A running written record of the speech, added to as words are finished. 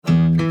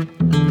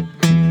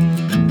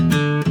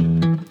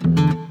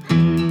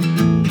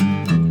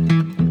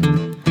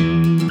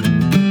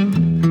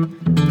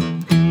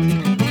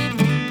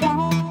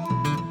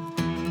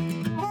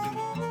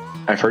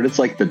heard it's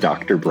like the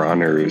Dr.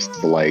 Bronner's,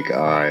 like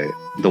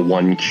the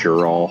one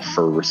cure-all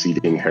for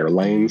receding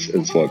hairlines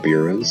is what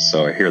beer is.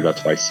 So I hear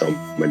that's why so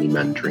many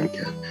men drink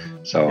it.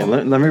 So yeah,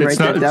 let me write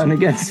that down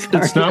again.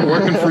 Sorry. It's not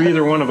working for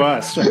either one of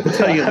us. I can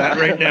tell you that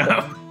right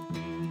now.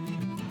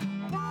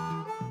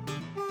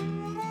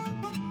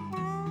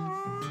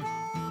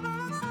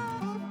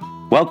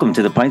 Welcome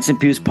to the Pints and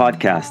Pews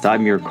podcast.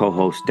 I'm your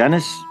co-host,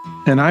 Dennis.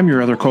 And I'm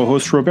your other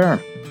co-host, Robert.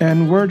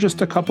 And we're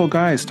just a couple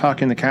guys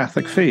talking the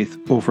Catholic faith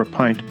over a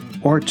pint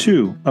or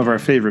two of our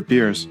favorite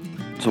beers.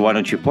 So why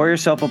don't you pour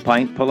yourself a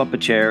pint, pull up a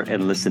chair,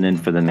 and listen in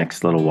for the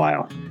next little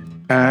while.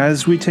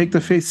 As we take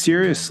the faith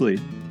seriously,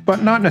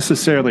 but not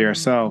necessarily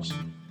ourselves.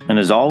 And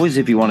as always,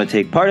 if you want to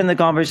take part in the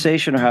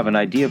conversation or have an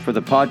idea for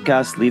the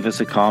podcast, leave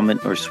us a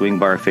comment or swing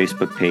by our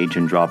Facebook page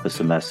and drop us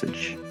a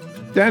message.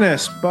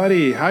 Dennis,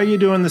 buddy, how you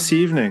doing this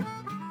evening?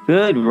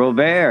 Good,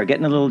 Robert.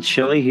 Getting a little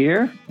chilly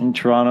here in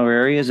Toronto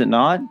area, is it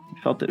not?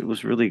 I felt that it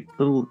was really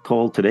a little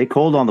cold today.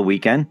 Cold on the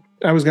weekend.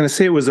 I was going to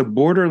say it was a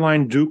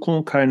borderline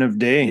dunkel kind of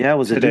day. Yeah, it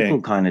was today. A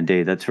dunkel kind of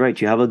day. That's right.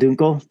 You have a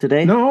dunkel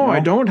today? No, I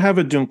don't have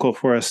a dunkel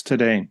for us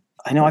today.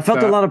 I know. I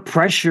felt a lot of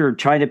pressure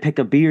trying to pick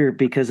a beer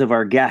because of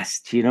our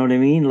guest. You know what I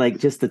mean? Like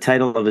just the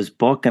title of his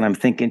book. And I'm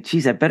thinking,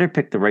 geez, I better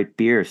pick the right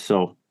beer.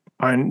 So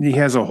he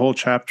has a whole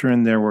chapter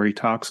in there where he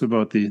talks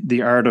about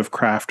the art of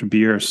craft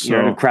beer. The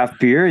art of craft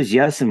beers,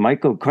 yes. And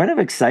Michael, kind of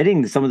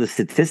exciting, some of the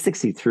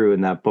statistics he threw in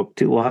that book,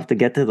 too. We'll have to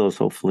get to those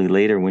hopefully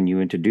later when you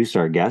introduce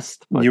our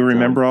guest. But, you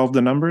remember all of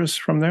the numbers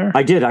from there?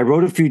 I did. I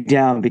wrote a few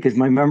down because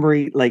my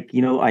memory,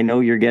 I know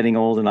you're getting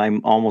old and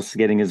I'm almost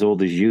getting as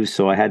old as you.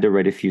 So I had to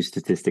write a few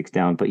statistics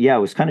down. But yeah,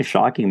 it was kind of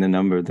shocking,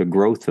 the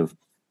growth of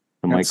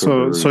the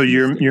microbreweries. So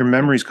your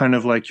memory's kind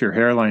of like your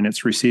hairline.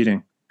 It's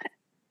receding.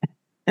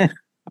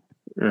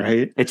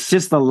 Right. It's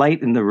just the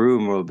light in the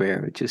room,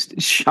 Robert. It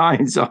just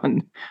shines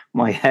on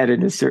my head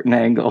in a certain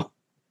angle.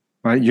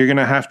 Right. You're going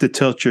to have to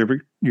tilt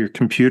your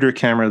computer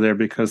camera there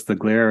because the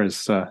glare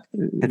is...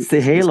 it's the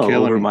halo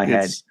over my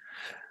head.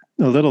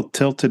 A little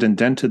tilted and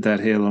dented, that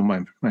halo,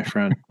 my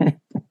friend.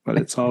 But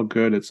it's all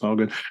good. It's all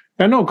good.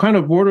 I know, kind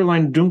of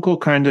borderline dunkel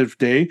kind of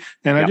day.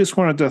 And I just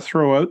wanted to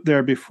throw out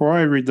there before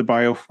I read the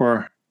bio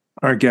for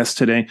our guest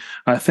today.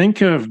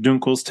 Think of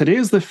dunkels. Today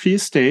is the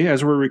feast day,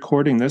 as we're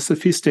recording this, the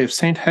feast day of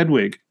Saint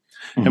Hedwig.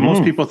 Mm-hmm. And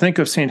most people think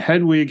of Saint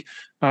Hedwig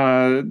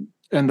and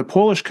the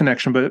Polish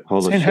connection, but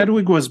Saint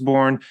Hedwig was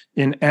born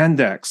in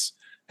Andechs.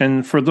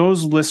 And for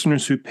those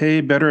listeners who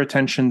pay better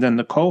attention than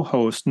the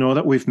co-host, know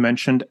that we've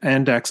mentioned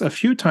Andechs a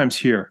few times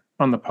here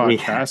on the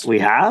podcast. We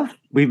have?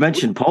 We've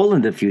mentioned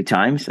Poland a few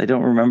times. I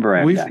don't remember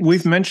Andechs.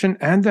 We've mentioned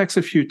Andechs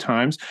a few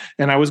times,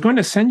 and I was going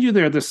to send you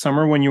there this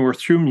summer when you were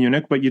through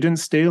Munich, but you didn't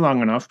stay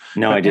long enough.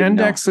 No, I didn't.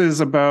 Andechs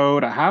is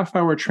about a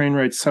half-hour train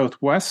ride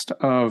southwest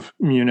of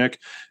Munich,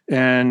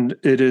 and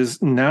it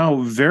is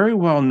now very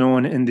well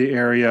known in the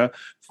area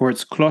for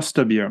its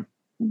Klosterbier.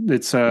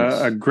 It's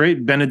a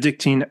great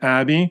Benedictine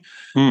abbey,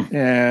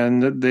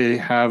 and they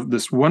have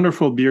this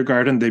wonderful beer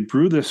garden. They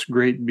brew this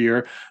great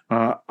beer.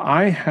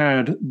 I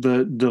had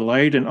the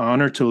delight and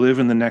honor to live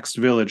in the next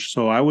village,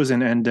 so I was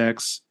in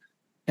Andechs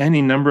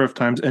any number of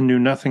times and knew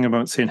nothing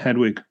about St.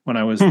 Hedwig when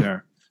I was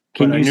there.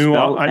 I knew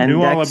all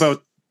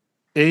about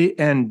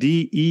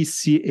Andechs.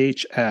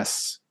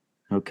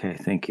 Okay,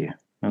 thank you.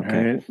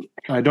 Okay, right.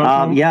 I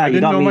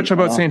didn't know much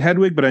about St.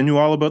 Hedwig, but I knew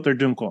all about their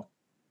dunkel.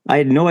 I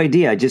had no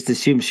idea. I just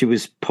assumed she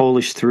was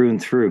Polish through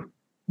and through.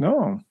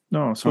 No.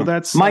 So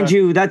that's... Mind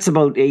you, that's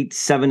about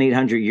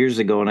 800 years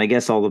ago, and I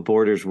guess all the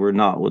borders were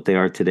not what they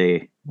are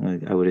today,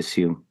 I would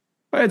assume.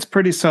 It's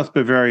pretty South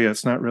Bavaria.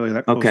 It's not really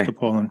that close to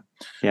Poland.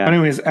 Yeah.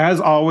 Anyways,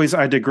 as always,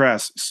 I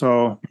digress.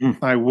 So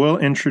I will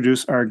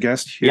introduce our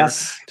guest here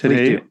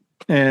today.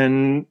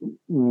 And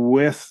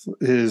with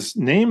his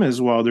name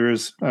as well, there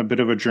is a bit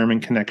of a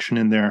German connection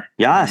in there.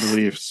 Yes. I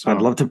believe. So,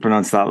 I'd love to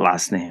pronounce that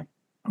last name.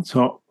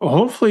 So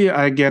hopefully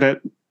I get it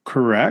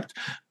correct,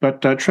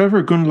 but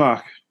Trevor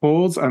Gundlach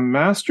holds a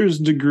master's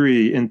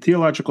degree in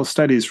theological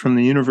studies from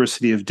the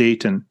University of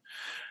Dayton.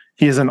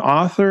 He is an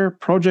author,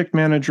 project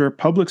manager,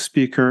 public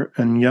speaker,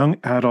 and young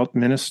adult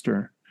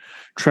minister.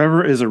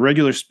 Trevor is a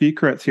regular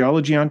speaker at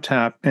Theology on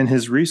Tap, and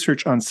his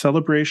research on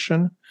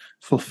celebration,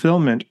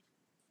 fulfillment,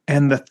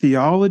 and the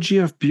theology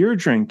of beer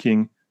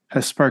drinking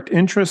has sparked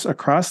interest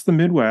across the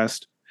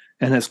Midwest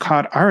and has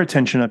caught our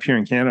attention up here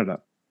in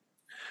Canada.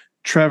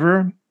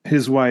 Trevor,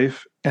 his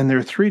wife, and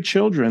their 3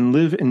 children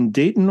live in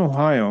Dayton,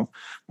 Ohio,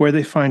 where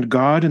they find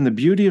God in the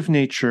beauty of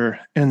nature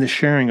and the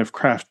sharing of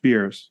craft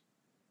beers.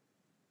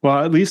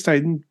 Well, at least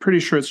I'm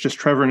pretty sure it's just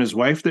Trevor and his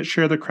wife that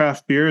share the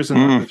craft beers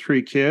and not the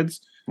 3 kids.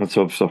 Let's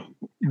hope so.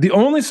 The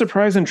only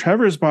surprise in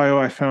Trevor's bio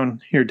I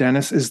found here,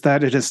 Dennis, is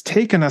that it has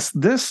taken us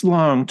this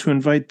long to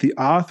invite the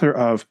author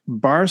of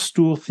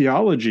Barstool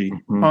Theology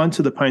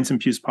onto the Pints and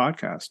Pews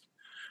podcast.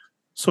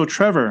 So,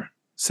 Trevor,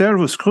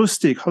 servus, grüß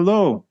dich,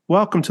 hello.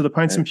 Welcome to the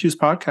Pints and Pews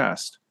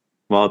podcast.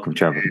 Welcome,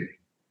 Trevor.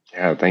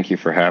 Yeah, thank you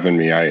for having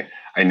me. I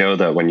I know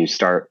that when you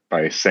start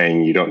by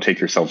saying you don't take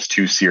yourselves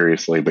too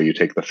seriously, but you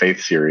take the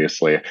faith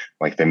seriously,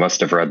 like they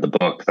must have read the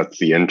book. That's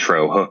the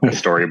intro hook, a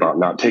story about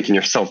not taking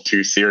yourself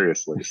too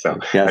seriously. So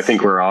Yes. I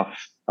think we're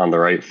off on the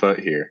right foot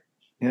here.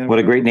 Yeah, What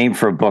a great name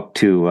for a book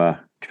too,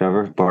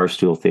 Trevor.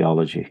 Barstool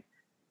Theology.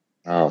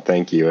 Oh,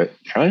 thank you. It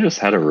kind of just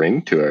had a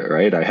ring to it,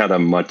 right? I had a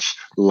much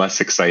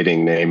less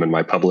exciting name, and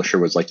my publisher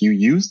was like, you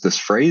used this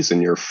phrase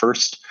in your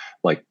first,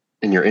 like,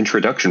 in your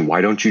introduction.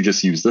 Why don't you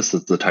just use this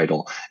as the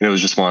title? And it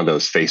was just one of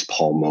those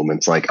facepalm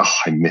moments, like, oh,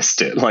 I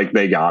missed it. Like,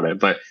 they got it.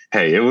 But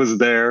hey, it was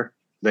there.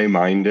 They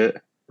mined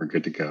it. We're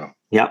good to go.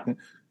 Yeah.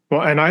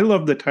 Well, and I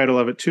love the title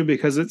of it too,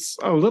 because it's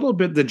a little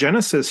bit the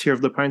genesis here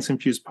of the Pints and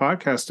Pews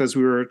podcast, as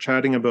we were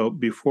chatting about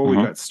before we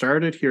got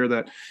started here,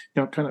 that,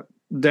 kind of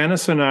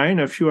Dennis and I and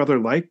a few other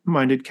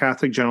like-minded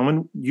Catholic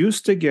gentlemen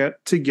used to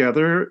get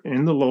together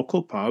in the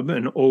local pub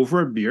and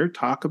over a beer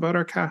talk about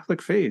our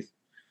Catholic faith.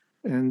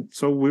 And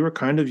so we were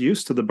kind of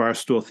used to the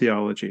Barstool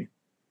theology.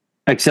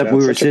 Except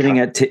we were sitting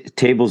at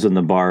tables in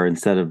the bar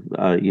instead of,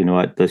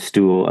 at the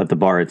stool at the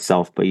bar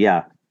itself. But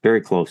yeah,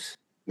 very close.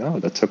 No,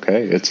 that's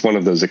okay. It's one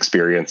of those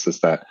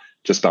experiences that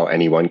just about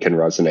anyone can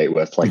resonate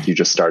with. Like, you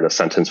just start a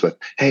sentence with,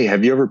 hey,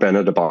 have you ever been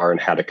at a bar and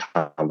had a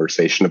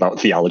conversation about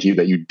theology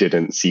that you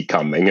didn't see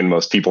coming? And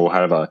most people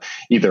have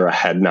either a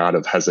head nod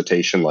of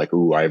hesitation, like,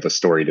 ooh, I have a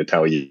story to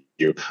tell you.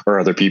 Or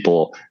other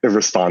people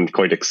respond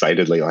quite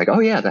excitedly, like,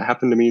 oh yeah, that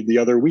happened to me the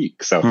other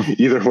week. So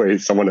either way,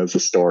 someone has a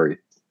story.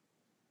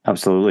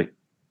 Absolutely.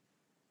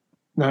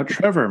 Now,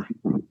 Trevor,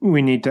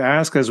 we need to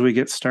ask as we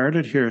get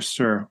started here,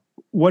 sir,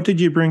 what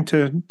did you bring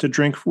to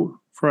drink for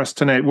us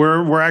tonight?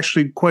 We're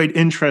actually quite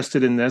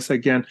interested in this.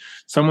 Again,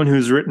 someone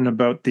who's written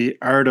about the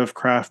art of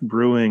craft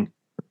brewing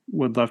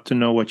would love to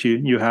know what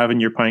you have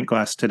in your pint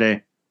glass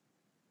today.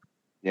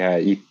 Yeah,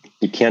 you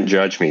can't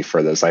judge me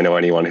for this. I know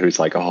anyone who's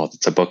like, oh,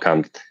 it's a book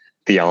on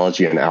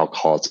theology and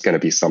alcohol, it's going to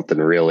be something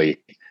really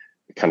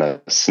kind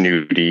of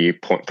snooty,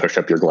 push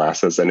up your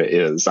glasses, and it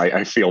is.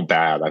 I feel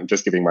bad. I'm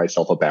just giving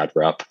myself a bad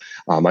rep.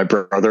 My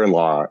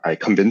brother-in-law, I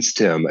convinced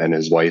him and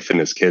his wife and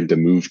his kid to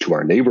move to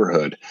our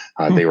neighborhood.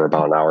 They were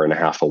about an hour and a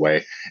half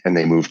away, and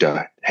they moved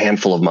a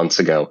handful of months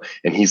ago,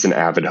 and he's an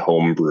avid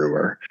home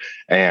brewer.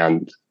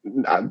 And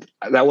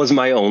that was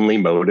my only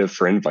motive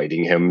for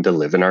inviting him to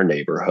live in our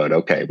neighborhood.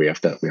 Okay, we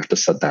have to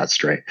set that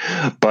straight.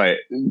 But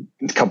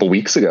a couple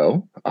weeks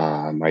ago,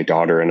 my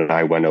daughter and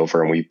I went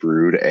over and we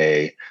brewed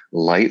a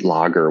light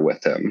lager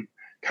with him.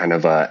 Kind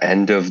of a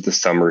end of the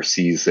summer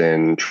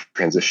season,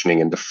 transitioning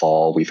into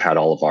fall. We've had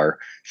all of our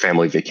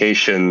family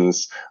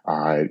vacations.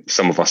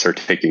 Some of us are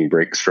taking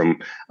breaks from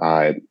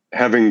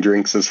having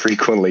drinks as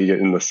frequently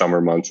in the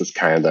summer months as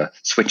kind of the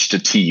switch to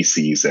tea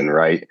season,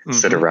 right?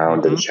 Sit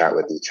around and chat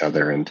with each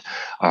other. And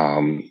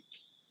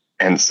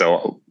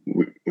so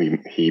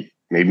he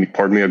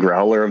poured me a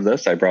growler of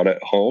this. I brought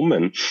it home,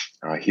 and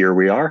here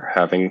we are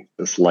having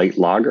this light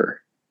lager.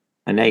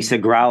 A nice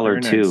growler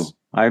Very too. nice.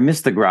 I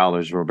miss the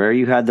growlers, Robert.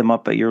 You had them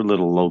up at your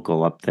little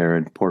local up there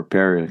in Port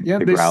Perry. Yeah,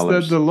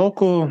 the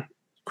local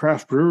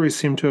craft breweries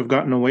seem to have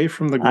gotten away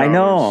from the growlers. I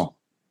know.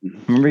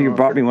 Remember you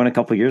brought me one a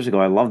couple of years ago.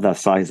 I love that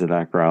size of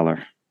that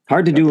growler.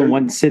 Hard to do in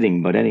one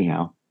sitting, but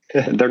anyhow.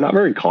 They're not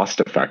very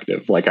cost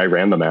effective. Like, I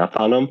ran the math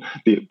on them.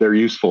 They're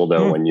useful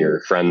though when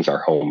your friends are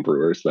home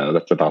brewers, though.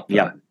 That's about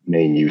the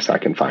main use I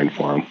can find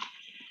for them.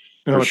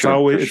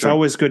 It's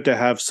always good to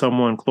have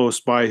someone close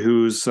by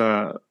who's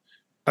a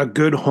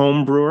good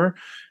home brewer.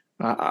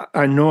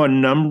 I know a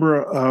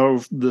number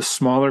of the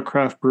smaller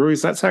craft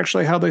breweries. That's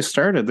actually how they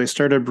started. They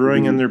started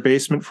brewing in their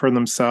basement for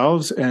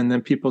themselves, and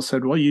then people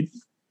said, "Well, you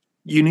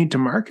need to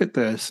market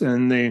this,"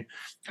 and they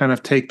kind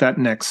of take that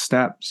next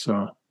step.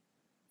 So,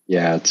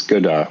 yeah, it's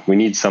good. We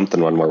need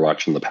something when we're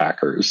watching the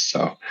Packers.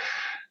 So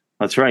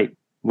that's right.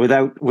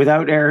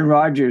 Without Aaron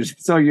Rodgers,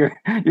 so your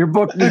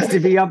book needs to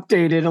be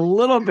updated a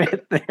little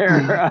bit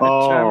there,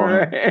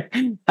 Trevor.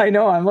 I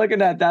know. I'm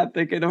looking at that,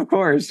 thinking, of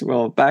course.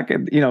 Well, back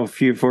in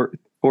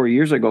four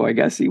years ago, I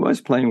guess he was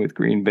playing with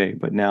Green Bay,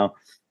 but now,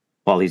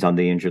 well, he's on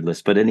the injured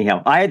list. But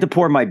anyhow, I had to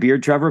pour my beer,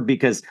 Trevor,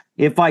 because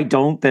if I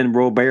don't, then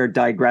Robert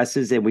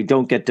digresses and we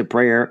don't get to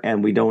prayer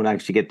and we don't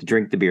actually get to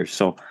drink the beer.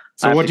 So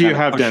what do you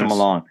have, Dennis?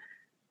 Along.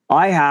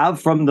 I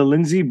have from the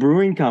Lindsay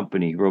Brewing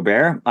Company,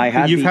 Robert.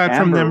 You've had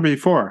from them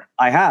before.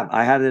 I have.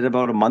 I had it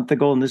about a month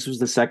ago, and this was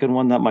the second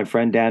one that my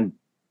friend Dan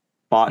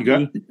bought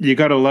me. You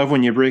got to love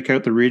when you break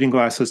out the reading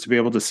glasses to be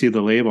able to see the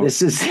label.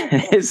 This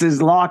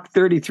is Lock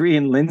 33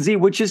 in Lindsay,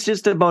 which is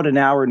just about an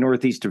hour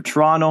northeast of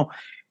Toronto.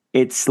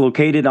 It's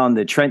located on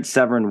the Trent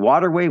Severn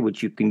Waterway,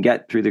 which you can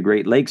get through the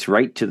Great Lakes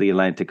right to the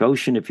Atlantic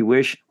Ocean if you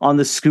wish, on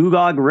the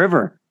Scugog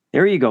River.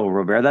 There you go,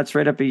 Robert. That's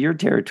right up in your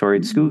territory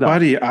in Scugog.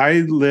 Buddy,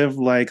 I live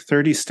like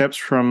 30 steps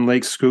from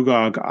Lake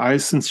Scugog. I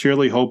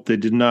sincerely hope they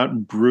did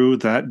not brew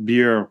that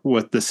beer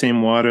with the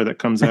same water that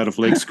comes out of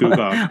Lake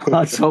Scugog.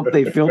 Let's hope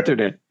they filtered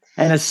it.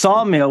 And a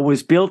sawmill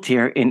was built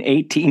here in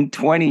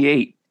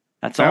 1828.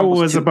 That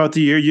was about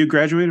the year you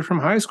graduated from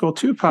high school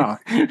too, pal.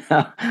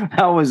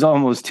 That was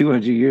almost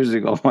 200 years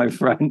ago, my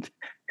friend.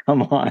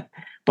 Come on.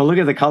 But look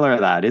at the color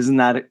of that. Isn't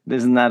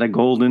that a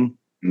golden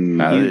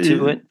hue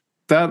to it?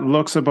 that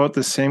looks about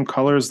the same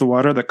color as the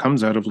water that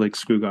comes out of Lake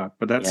Scugog.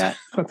 But that's I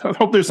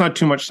hope there's not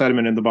too much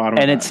sediment in the bottom.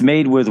 And it's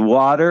made with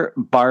water,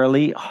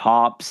 barley,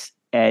 hops,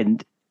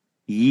 and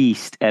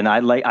yeast. And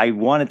I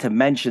wanted to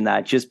mention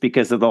that just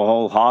because of the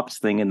whole hops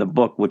thing in the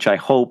book, which I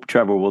hope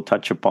Trevor will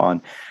touch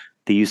upon,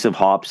 the use of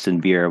hops in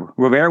beer.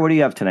 Robert, what do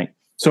you have tonight?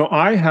 So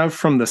I have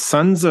from the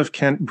Sons of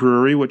Kent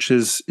Brewery, which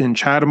is in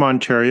Chatham,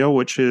 Ontario,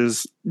 which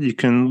is, you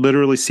can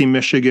literally see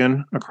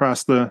Michigan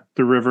across the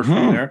river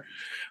from there.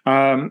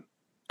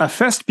 A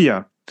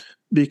Festbier,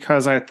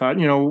 because I thought,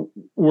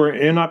 we're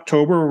in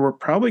October, we're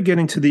probably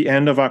getting to the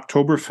end of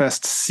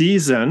Oktoberfest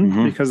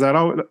season, because that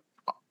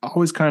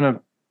always kind of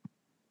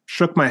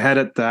shook my head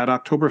at that.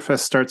 Oktoberfest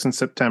starts in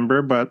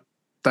September, but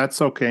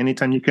that's okay.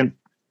 Anytime you can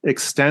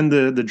extend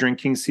the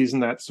drinking season,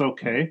 that's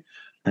okay.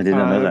 I did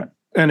not know that.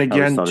 And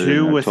again,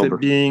 too, with it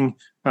being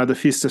the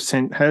Feast of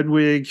St.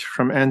 Hedwig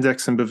from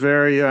Endex in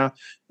Bavaria,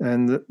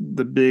 and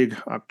the big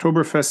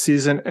Oktoberfest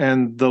season,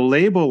 and the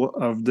label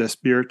of this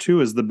beer,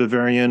 too, is the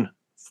Bavarian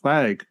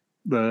flag,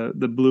 the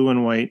blue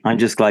and white. I'm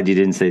just glad you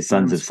didn't say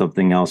Sons of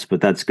something else,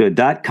 but that's good.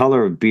 That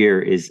color of beer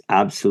is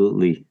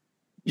absolutely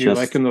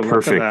just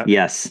perfect.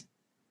 Yes.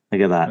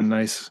 Look at that. And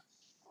nice.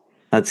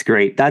 That's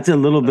great. That's a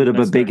little bit of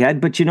a big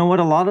head, but you know what?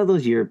 A lot of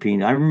those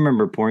European, I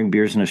remember pouring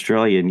beers in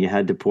Australia, and you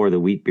had to pour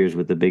the wheat beers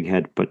with the big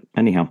head. But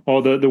anyhow.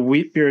 Oh, the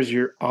wheat beers,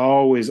 you're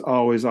always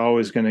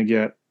going to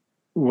get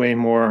way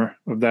more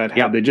of that head.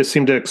 Yeah. They just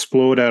seem to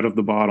explode out of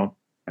the bottle.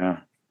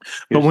 Yeah.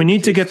 But we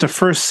need to get to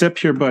first sip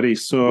here, buddy.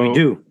 So we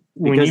do.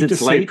 We need to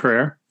say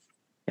prayer.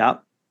 Yeah.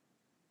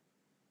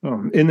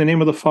 In the name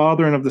of the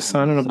Father, and of the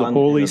Son, and of the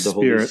Holy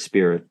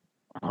Spirit.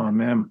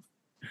 Amen.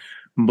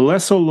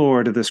 Bless, O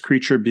Lord, this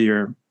creature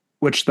beer,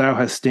 which thou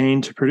hast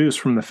deigned to produce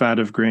from the fat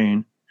of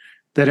grain,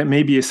 that it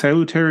may be a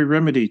salutary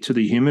remedy to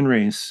the human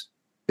race,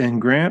 and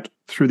grant,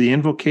 through the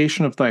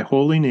invocation of thy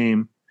holy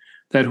name,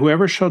 that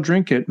whoever shall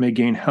drink it may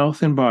gain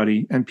health in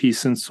body and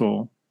peace in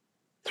soul.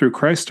 Through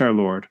Christ our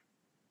Lord.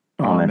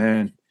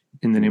 Amen.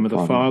 In the name of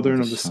the Father,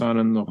 and of the Son,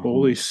 and the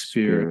Holy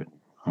Spirit.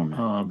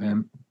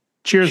 Amen.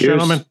 Cheers,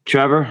 gentlemen.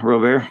 Trevor,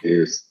 Robert.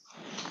 Cheers.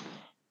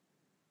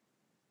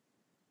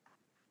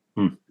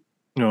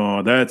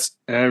 Oh, that's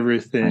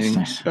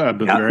everything a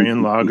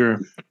Bavarian lager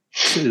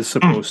is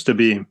supposed to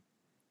be.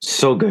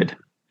 So good.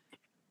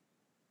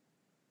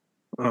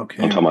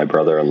 Okay. I'll tell my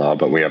brother-in-law,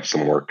 but we have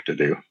some work to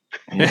do.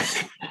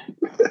 Yes.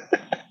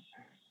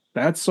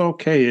 That's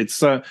okay. It's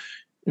the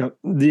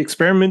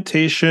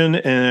experimentation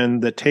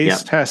and the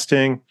taste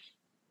testing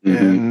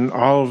and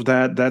all of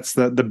that. That's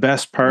the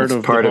best part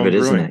of it,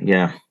 isn't it?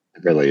 Yeah.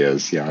 It really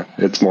is. Yeah.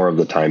 It's more of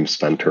the time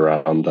spent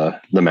around the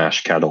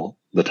mash kettle,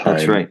 the time.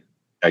 That's right.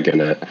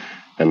 Egging it,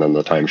 and then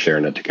the time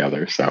sharing it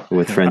together. So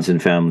with friends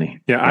and family.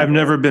 Yeah, I've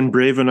never been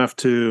brave enough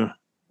to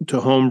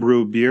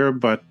homebrew beer,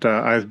 but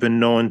I've been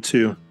known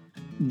to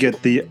get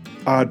the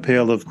odd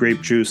pail of grape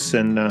juice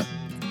and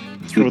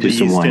throw the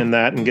yeast in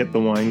that and get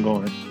the wine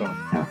going. So.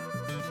 Yeah.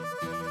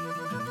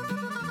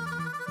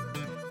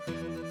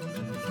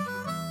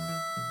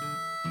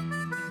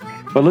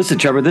 Well, listen,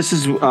 Trevor, this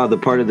is the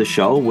part of the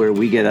show where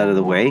we get out of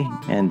the way,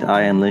 and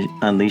I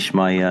unleash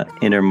my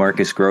inner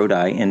Marcus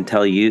Grodi and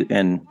tell you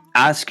and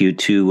ask you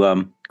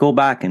to go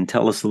back and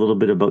tell us a little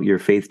bit about your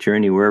faith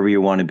journey, wherever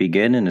you want to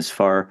begin and as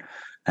far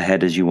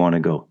ahead as you want to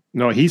go.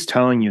 No, he's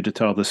telling you to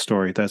tell the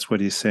story. That's what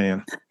he's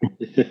saying.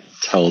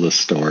 Tell the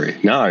story.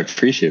 No, I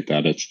appreciate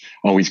that. It's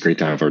always great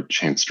to have a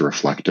chance to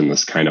reflect in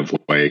this kind of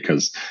way,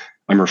 because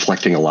I'm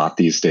reflecting a lot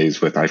these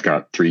days I've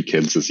got 3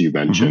 kids, as you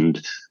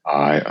mentioned,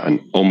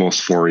 an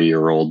almost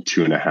 4-year-old,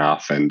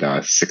 2.5, and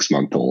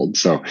 6-month-old.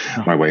 So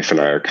my wife and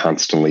I are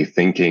constantly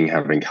thinking,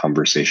 having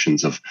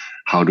conversations of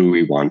how do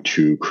we want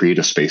to create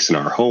a space in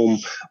our home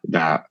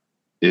that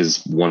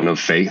is one of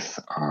faith,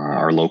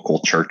 our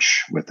local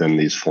church within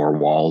these 4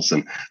 walls,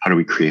 and how do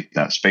we create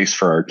that space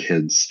for our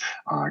kids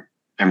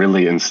and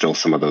really instill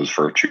some of those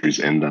virtues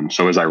in them.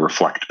 So as I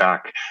reflect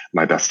back,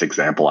 my best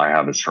example I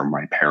have is from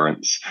my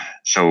parents.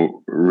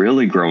 So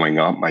really growing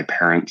up, my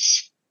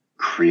parents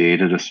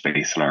created a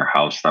space in our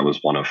house that was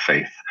one of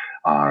faith,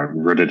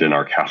 rooted in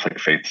our Catholic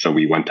faith. So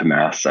we went to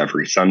Mass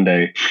every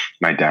Sunday.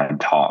 My dad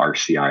taught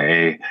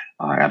RCIA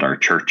at our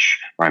church.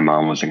 My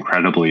mom was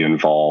incredibly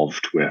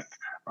involved with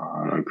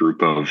a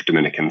group of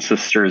Dominican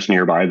sisters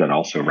nearby that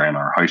also ran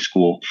our high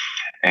school.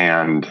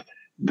 And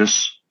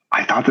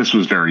I thought this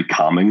was very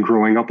common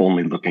growing up.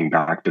 Only looking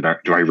back,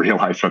 do I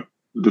realize that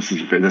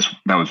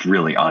that was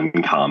really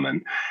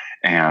uncommon.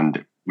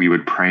 And we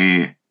would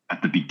pray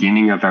at the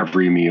beginning of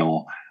every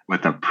meal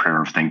with a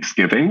prayer of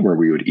thanksgiving, where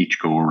we would each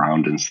go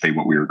around and say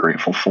what we were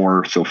grateful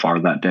for so far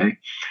that day.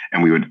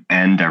 And we would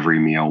end every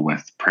meal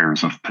with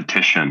prayers of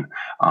petition.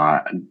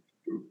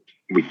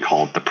 We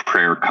call it the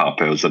prayer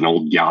cup. It was an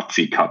old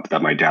Yahtzee cup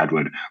that my dad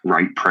would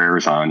write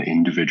prayers on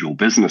individual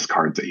business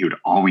cards that he would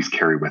always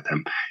carry with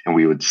him. And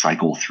we would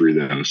cycle through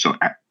those. So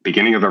at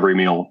beginning of every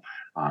meal,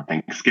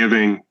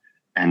 Thanksgiving,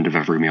 end of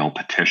every meal,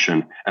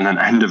 petition. And then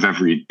end of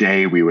every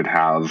day, we would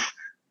have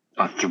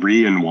a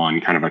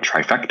 3-in-1 kind of a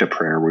trifecta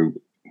prayer.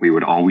 we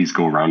would always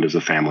go around as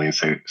a family and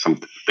say some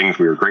things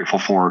we were grateful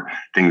for,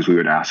 things we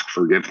would ask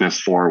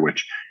forgiveness for,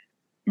 which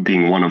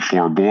being one of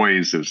four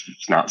boys is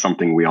not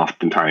something we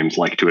oftentimes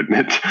like to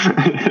admit.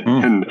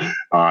 And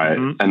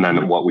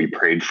then what we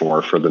prayed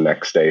for the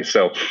next day.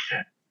 So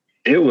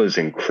it was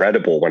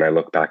incredible when I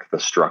look back at the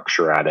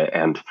structure at it.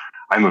 And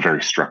I'm a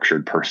very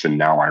structured person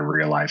now. I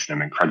realize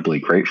I'm incredibly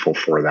grateful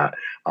for that.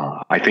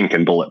 I think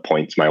in bullet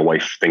points, my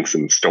wife thinks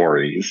in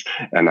stories.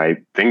 And I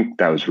think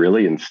that was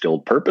really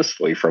instilled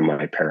purposefully from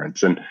my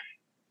parents. And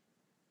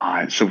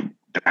so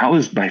that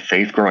was my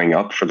faith growing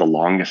up for the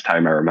longest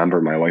time. I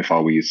remember my wife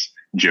always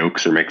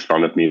jokes or makes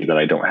fun of me that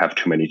I don't have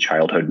too many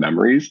childhood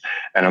memories.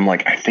 And I'm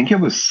like, I think it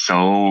was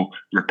so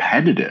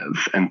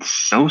repetitive and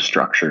so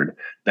structured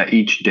that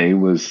each day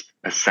was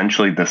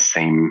essentially the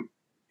same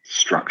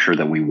structure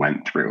that we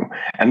went through.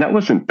 And that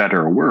wasn't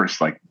better or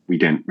worse. Like, we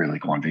didn't really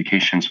go on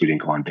vacations. We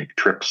didn't go on big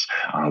trips.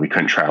 We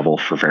couldn't travel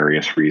for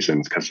various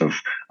reasons because of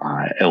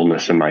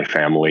illness in my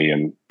family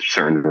and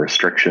certain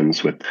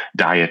restrictions with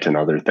diet and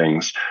other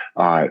things.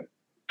 But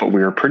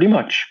we were pretty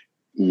much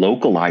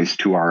localized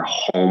to our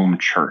home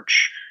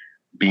church,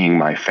 being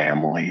my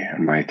family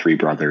and my three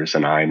brothers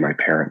and I and my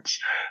parents.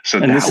 So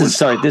and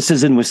this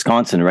is in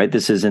Wisconsin, right?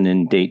 This isn't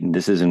in Dayton.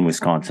 This is in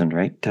Wisconsin,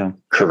 right?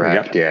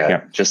 Correct.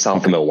 Yeah. Just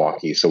south of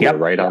Milwaukee. So we're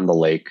right on the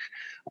lake.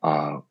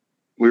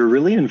 We were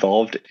really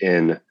involved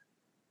in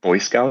Boy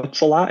Scouts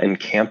a lot and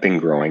camping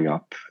growing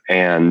up.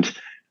 And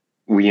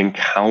we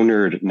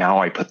encountered, now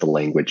I put the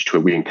language to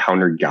it, we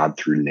encountered God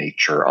through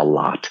nature a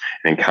lot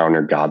and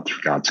encountered God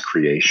through God's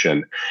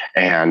creation.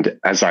 And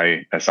as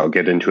I'll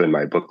get into in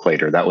my book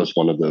later, that was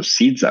one of those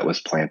seeds that was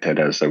planted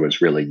as I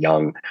was really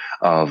young.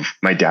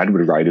 My dad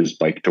would ride his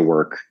bike to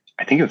work,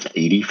 I think it was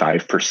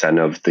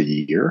 85% of the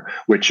year,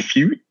 which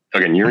you're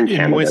in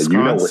Canada, Wisconsin,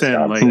 you know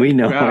Wisconsin. We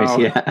know, wow.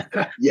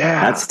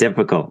 Yeah, that's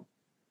typical.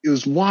 It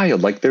was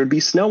wild. Like, there'd be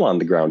snow on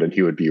the ground and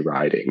he would be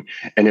riding.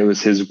 And it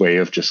was his way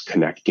of just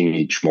connecting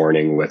each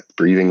morning with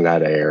breathing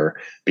that air,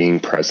 being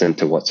present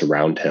to what's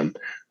around him.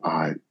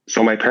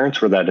 So my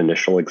parents were that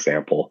initial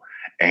example.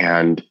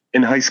 And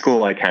in high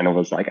school, I kind of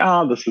was like,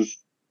 this is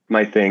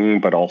my thing.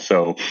 But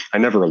also, I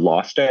never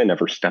lost it. I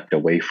never stepped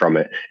away from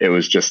it. It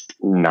was just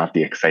not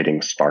the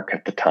exciting spark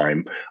at the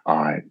time.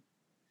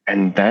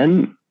 And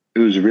then it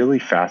was really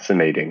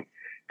fascinating,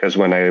 because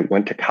when I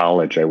went to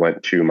college, I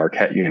went to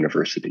Marquette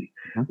University,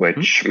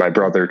 which my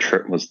brother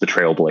was the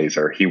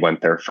trailblazer. He went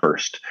there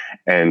first,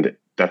 and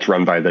that's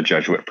run by the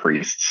Jesuit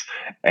priests.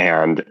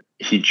 And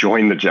he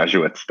joined the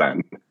Jesuits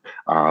then,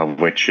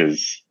 which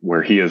is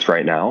where he is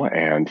right now.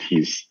 And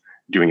he's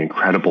doing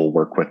incredible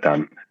work with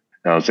them.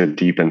 That was a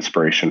deep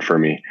inspiration for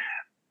me.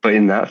 But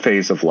in that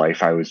phase of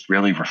life, I was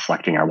really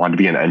reflecting. I wanted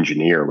to be an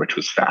engineer, which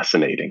was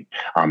fascinating.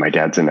 My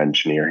dad's an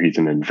engineer. He's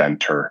an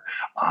inventor.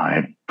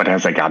 But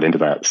as I got into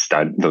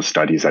those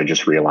studies, I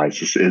just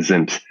realized this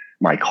isn't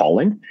my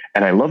calling.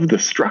 And I love the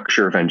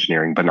structure of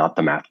engineering, but not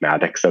the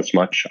mathematics as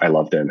much. I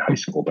loved it in high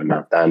school, but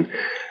not then.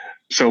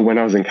 So when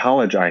I was in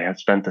college, I had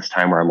spent this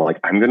time where I'm like,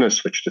 I'm going to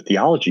switch to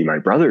theology. My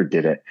brother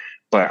did it,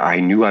 but I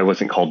knew I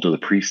wasn't called to the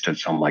priesthood.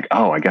 So I'm like,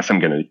 I guess I'm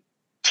going to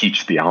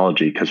teach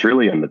theology, because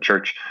really in the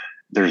church,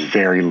 there's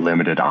very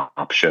limited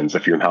options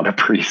if you're not a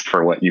priest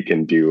for what you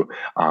can do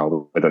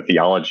with a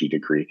theology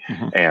degree.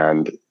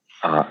 And,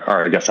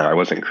 or I guess I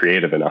wasn't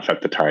creative enough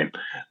at the time,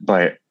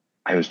 but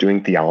I was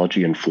doing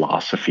theology and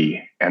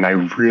philosophy, and I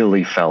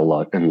really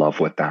fell in love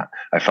with that.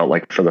 I felt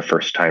like for the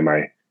first time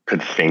I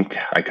could think,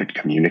 I could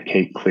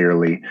communicate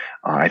clearly.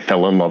 I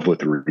fell in love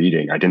with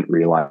reading. I didn't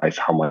realize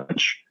how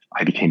much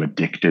I became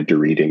addicted to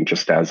reading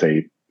just as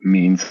a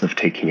means of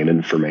taking in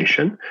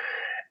information.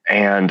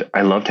 And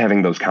I loved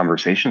having those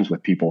conversations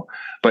with people.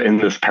 But in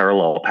this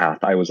parallel path,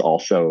 I was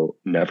also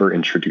never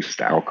introduced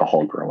to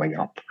alcohol growing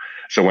up.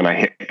 So when I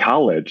hit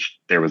college,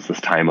 there was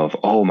this time of,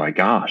 oh my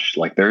gosh,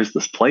 like there's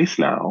this place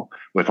now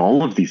with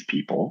all of these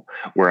people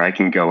where I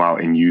can go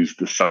out and use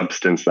the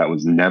substance that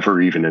was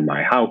never even in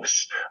my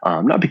house.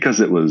 Not because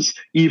it was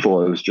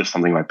evil, it was just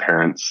something my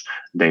parents,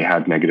 they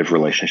had negative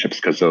relationships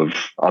because of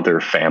other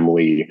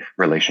family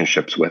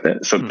relationships with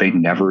it. So they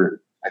never,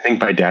 I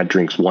think my dad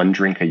drinks one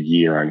drink a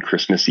year on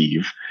Christmas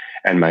Eve.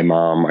 And my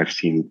mom, I've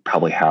seen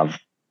probably have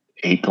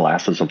 8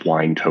 glasses of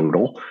wine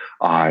total.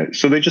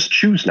 So they just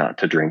choose not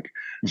to drink.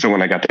 So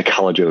when I got to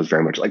college, it was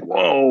very much like,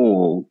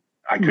 whoa,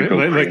 I could go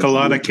crazy. Like a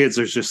lot of kids,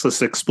 there's just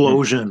this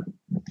explosion.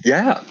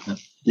 Yeah.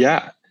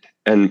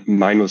 And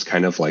mine was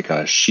kind of like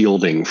a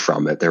shielding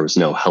from it. There was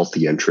no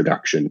healthy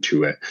introduction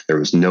to it. There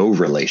was no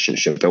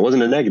relationship. There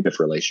wasn't a negative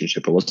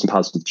relationship. It wasn't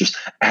positive, just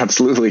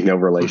absolutely no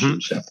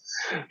relationship.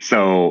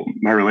 So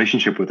my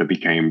relationship with it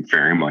became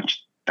very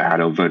much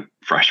that of a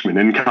freshman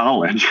in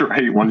college,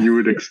 right? One you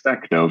would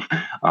expect of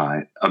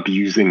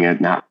abusing it,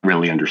 not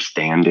really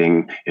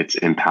understanding its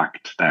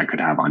impact that it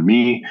could have on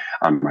me,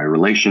 on my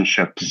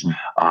relationships.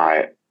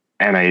 And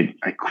I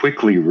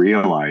quickly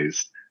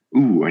realized,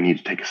 I need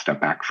to take a step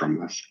back from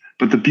this.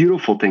 But the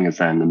beautiful thing is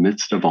that in the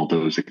midst of all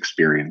those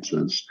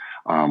experiences,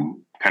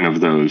 kind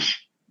of those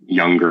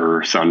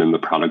younger son in the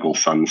prodigal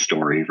son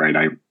story, right?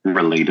 I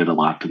related a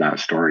lot to that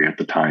story at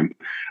the time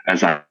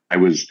as I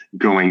was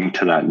going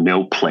to that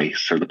no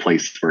place, or the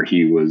place where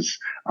he was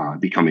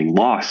becoming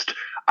lost.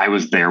 I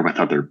was there with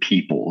other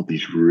people,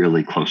 these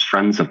really close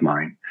friends of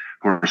mine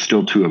who are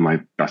still two of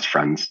my best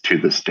friends to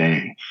this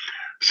day.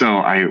 So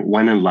I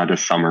went and led a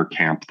summer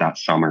camp that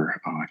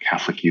summer,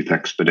 Catholic Youth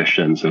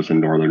Expeditions. It was in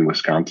northern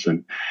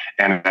Wisconsin.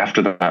 And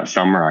after that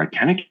summer, I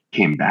kind of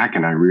came back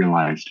and I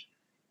realized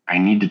I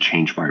need to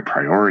change my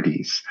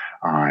priorities.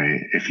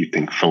 If you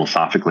think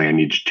philosophically, I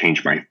need to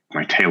change my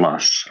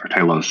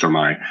telos, or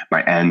my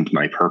end,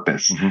 my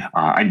purpose.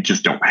 I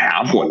just don't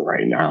have one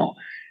right now.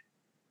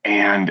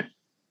 And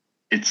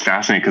it's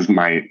fascinating because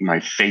my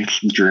faith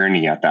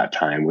journey at that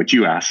time, which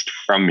you asked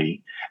from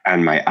me,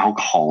 and my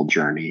alcohol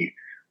journey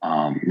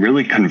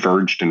really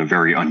converged in a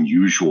very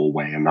unusual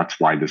way. And that's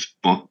why this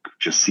book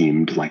just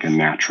seemed like a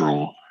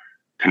natural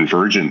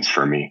convergence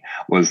for me,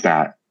 was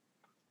that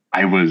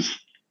I was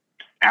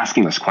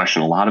asking this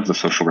question. A lot of the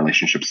social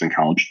relationships in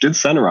college did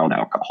center around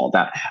alcohol.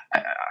 That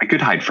I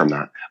could hide from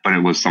that, but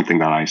it was something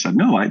that I said,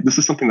 no, this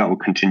is something that will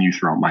continue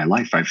throughout my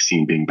life. I've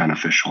seen being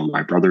beneficial in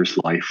my brother's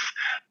life.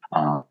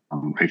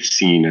 I've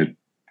seen it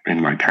in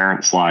my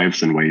parents'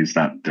 lives in ways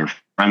that their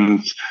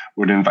friends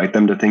would invite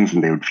them to things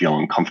and they would feel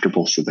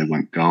uncomfortable, so they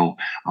wouldn't go.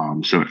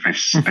 So I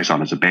saw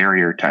it as a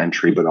barrier to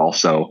entry, but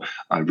also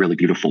a really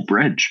beautiful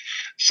bridge.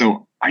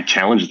 So I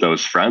challenged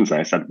those friends and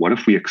I said, what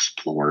if we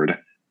explored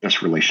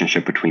this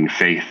relationship between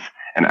faith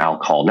and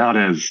alcohol, not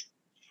as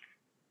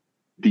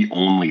the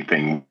only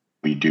thing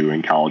we do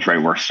in college,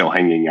 right? We're still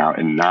hanging out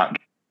and not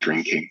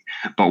drinking.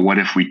 But what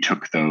if we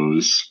took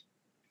those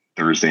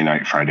Thursday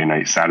night, Friday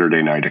night,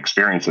 Saturday night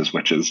experiences,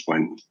 which is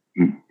when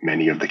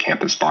many of the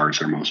campus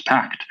bars are most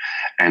packed,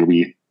 and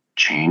we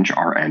change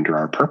our end or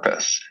our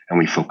purpose, and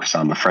we focus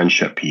on the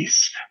friendship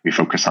piece, we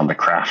focus on the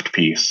craft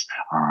piece.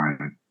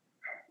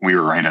 We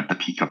were right at the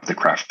peak of the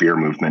craft beer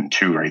movement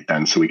too, right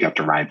then. So we got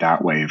to ride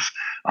that wave.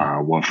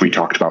 Well, if we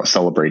talked about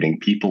celebrating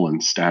people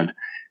instead,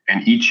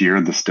 and each year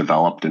this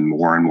developed and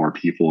more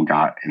people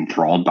got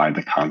enthralled by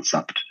the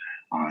concept.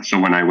 So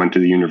when I went to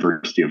the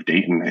University of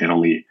Dayton, it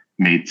only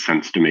made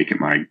sense to make it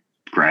my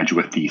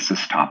graduate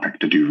thesis topic,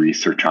 to do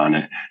research on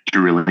it, to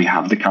really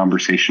have the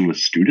conversation with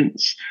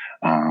students,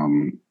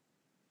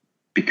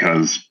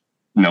 because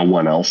no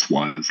one else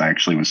was. I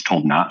actually was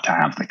told not to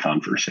have the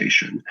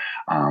conversation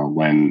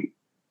when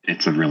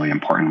it's a really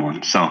important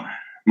one. So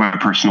my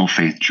personal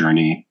faith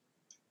journey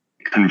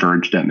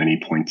converged at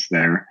many points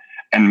there.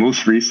 And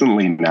most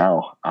recently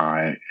now,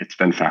 it's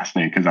been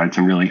fascinating because I had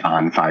some really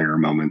on fire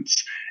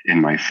moments in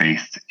my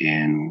faith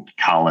in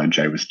college.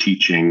 I was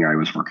teaching, I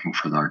was working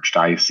for the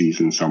archdiocese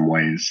in some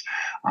ways.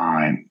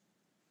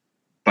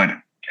 But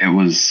it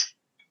was,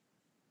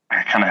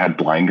 I kind of had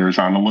blinders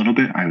on a little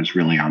bit. I was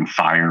really on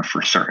fire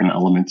for certain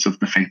elements of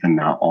the faith and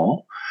not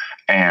all.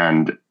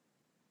 And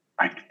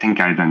I think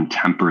I then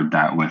tempered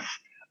that with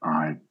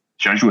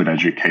Jesuit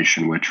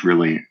education, which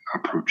really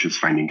approaches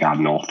finding God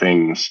in all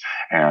things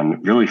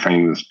and really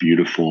finding this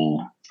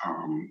beautiful,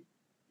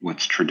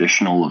 what's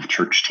traditional of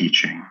church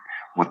teaching,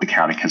 what the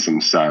catechism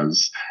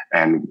says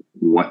and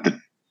what the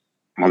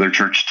Mother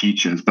Church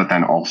teaches, but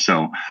then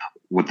also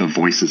what the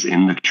voices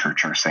in the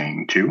church are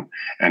saying too,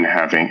 and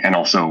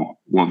also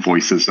what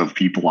voices of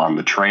people on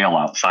the trail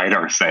outside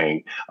are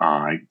saying,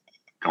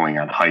 going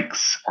on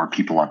hikes, or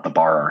people at the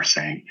bar are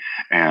saying.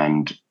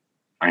 And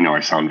I know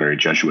I sound very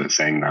Jesuit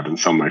saying that, and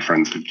some of my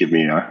friends would give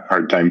me a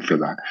hard time for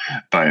that,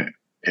 but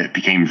it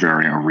became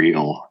very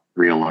real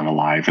and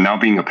alive. And now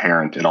being a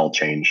parent, it all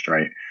changed,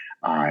 right?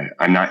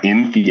 I'm not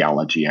in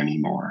theology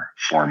anymore.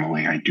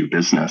 Formally, I do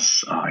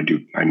business. I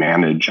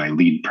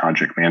lead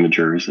project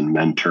managers and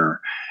mentor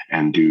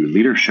and do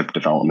leadership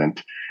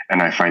development.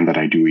 And I find that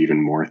I do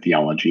even more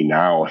theology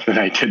now than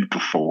I did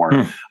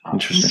before,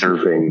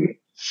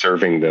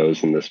 serving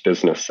those in this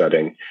business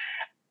setting.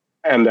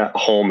 And at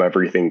home,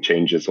 everything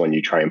changes when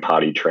you try and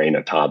potty train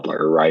a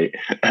toddler, right?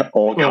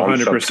 All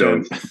concepts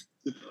of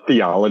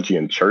theology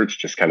and church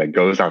just kind of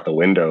goes out the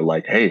window.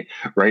 Like, hey,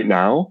 right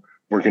now,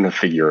 we're going to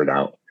figure it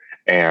out.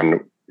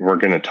 And we're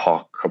going to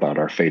talk about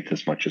our faith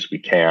as much as we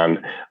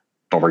can,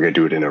 but we're going to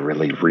do it in a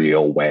really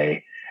real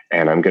way.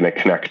 And I'm going to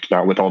connect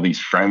not with all these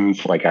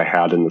friends like I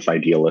had in this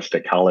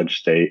idealistic college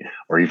state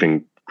or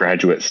even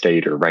graduate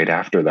state or right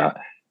after that.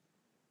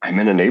 I'm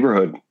in a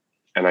neighborhood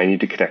and I need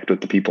to connect with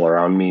the people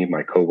around me,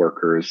 my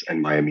coworkers,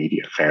 and my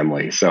immediate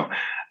family. So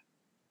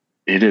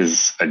it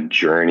is a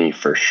journey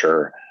for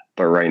sure.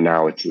 But right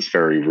now it's this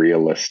very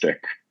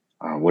realistic,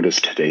 what does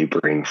today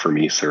bring for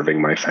me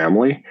serving my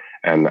family?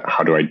 And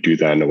how do I do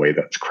that in a way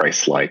that's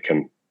Christ-like?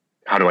 And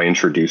how do I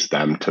introduce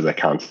them to the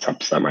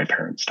concepts that my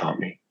parents taught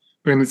me?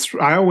 And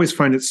I always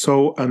find it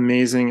so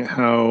amazing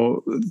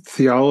how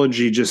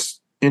theology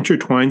just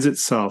intertwines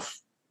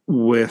itself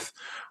with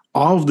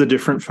all of the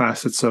different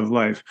facets of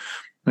life.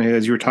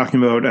 As you were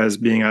talking about, as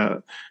being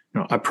a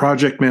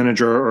project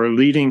manager or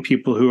leading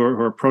people who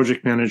are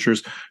project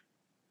managers,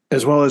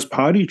 as well as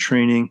potty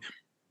training,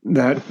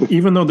 that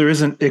even though there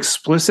isn't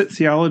explicit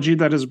theology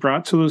that is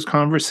brought to those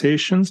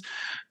conversations,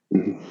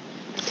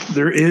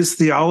 There is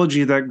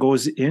theology that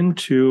goes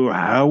into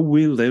how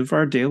we live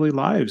our daily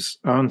lives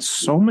on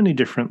so many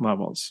different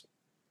levels,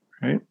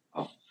 right?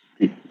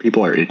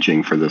 People are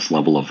itching for this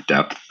level of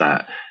depth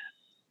that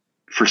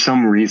for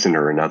some reason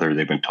or another,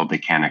 they've been told they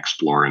can't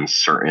explore in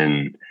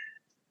certain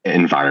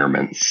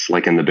environments.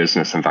 Like in the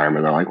business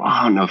environment, they're like, well,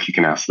 I don't know if you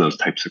can ask those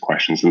types of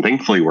questions. And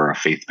thankfully, we're a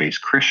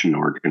faith-based Christian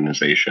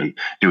organization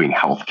doing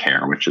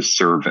healthcare, which is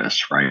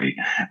service, right?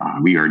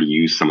 We already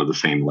use some of the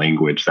same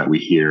language that we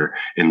hear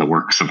in the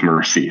works of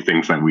mercy,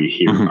 things that we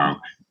hear about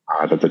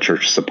that the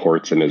church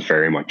supports and is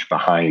very much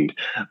behind.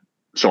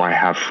 So I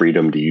have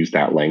freedom to use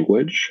that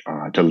language,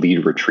 to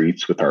lead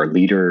retreats with our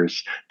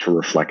leaders, to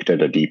reflect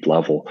at a deep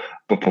level.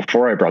 But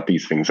before I brought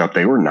these things up,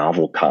 they were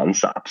novel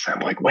concepts.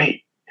 I'm like,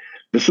 wait,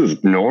 this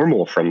is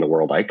normal from the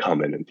world I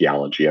come in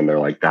theology. And they're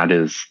like, that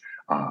is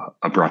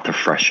a breath of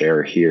fresh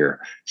air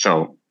here.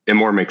 So it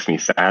more makes me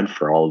sad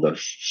for all of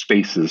those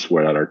spaces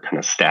where that are kind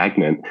of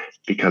stagnant,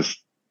 because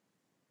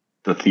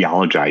the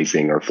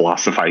theologizing or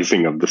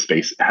philosophizing of the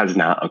space has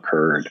not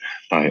occurred.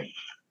 But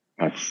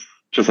that's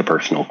just a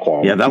personal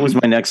quality. Yeah, that was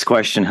my next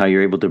question, how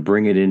you're able to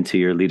bring it into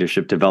your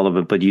leadership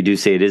development. But you do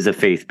say it is a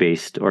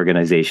faith-based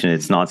organization.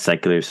 It's not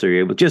secular. So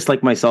you're able, just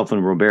like myself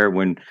and Robert,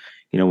 when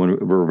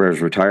Robert's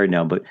retired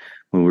now, but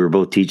when we were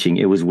both teaching,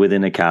 it was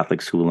within a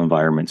Catholic school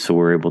environment. So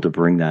we're able to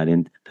bring that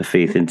in, the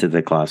faith into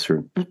the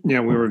classroom.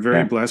 Yeah, we were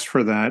very blessed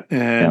for that.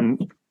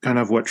 And kind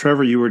of what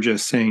Trevor, you were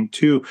just saying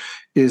too,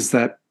 is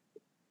that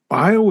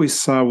I always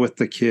saw with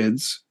the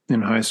kids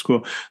in high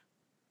school,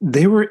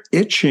 they were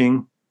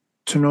itching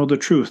to know the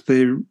truth.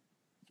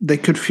 They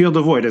could feel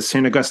the void, as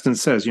St. Augustine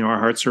says, our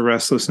hearts are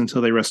restless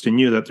until they rest in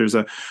you, that there's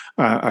a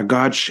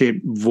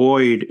God-shaped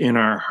void in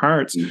our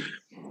hearts.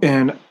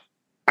 And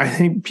I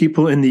think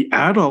people in the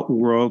adult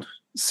world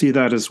see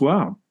that as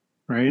well,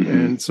 right?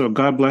 And so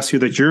God bless you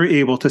that you're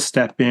able to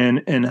step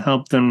in and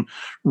help them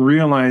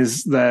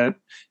realize that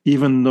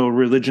even though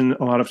religion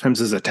a lot of times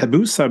is a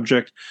taboo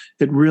subject,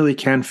 it really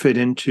can fit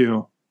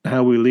into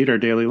how we lead our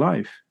daily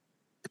life.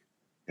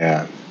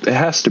 Yeah, it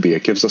has to be.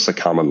 It gives us a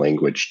common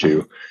language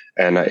too.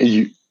 And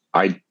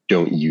I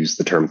don't use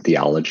the term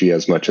theology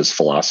as much as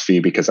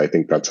philosophy, because I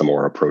think that's a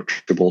more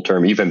approachable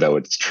term, even though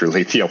it's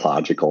truly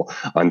theological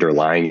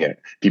underlying it.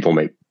 People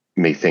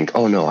may think,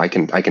 oh no, I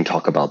can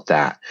talk about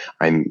that.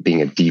 I'm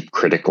being a deep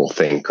critical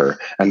thinker.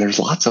 And there's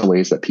lots of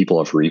ways that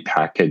people have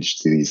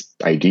repackaged these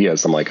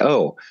ideas. I'm like,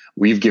 oh,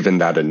 we've given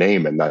that a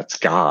name, and that's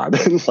God.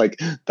 Like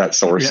that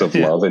source of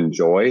love and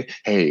joy.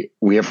 Hey,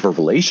 we have a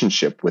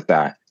relationship with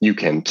that. You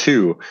can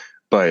too.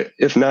 But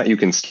if not, you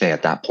can stay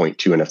at that point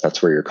too. And if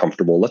that's where you're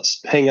comfortable, let's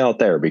hang out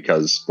there,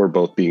 because we're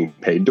both being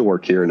paid to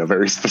work here in a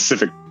very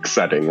specific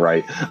setting,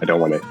 right? I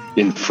don't want to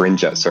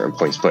infringe at certain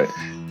points, but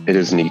it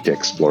is neat to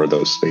explore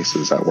those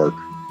spaces at work.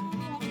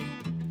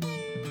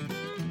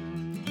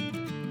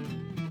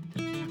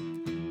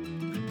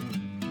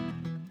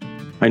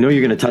 I know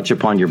you're going to touch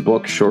upon your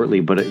book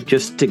shortly, but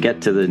just to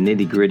get to the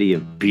nitty gritty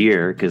of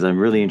beer, because I'm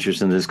really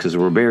interested in this, because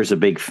Robert's a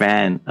big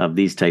fan of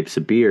these types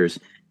of beers.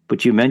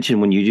 But you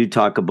mentioned when you do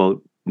talk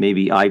about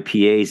maybe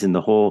IPAs and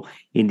the whole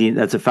Indian,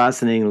 that's a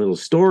fascinating little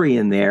story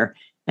in there.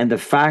 And the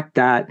fact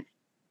that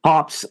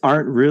hops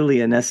aren't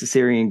really a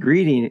necessary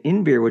ingredient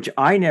in beer, which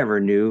I never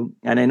knew.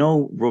 And I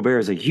know Robert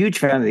is a huge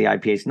fan of the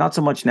IPAs, not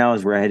so much now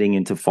as we're heading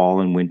into fall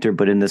and winter,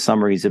 but in the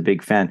summer, he's a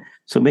big fan.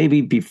 So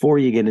maybe before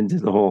you get into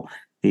the whole,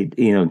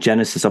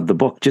 genesis of the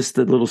book, just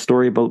a little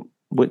story about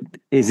what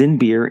is in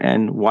beer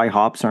and why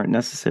hops aren't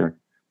necessary.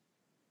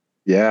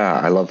 Yeah,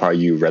 I love how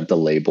you read the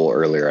label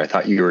earlier. I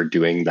thought you were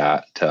doing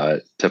that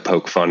to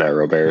poke fun at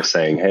Robert,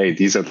 saying, hey,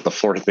 these are the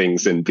 4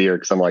 things in beer.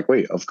 Because I'm like,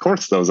 wait, of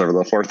course those are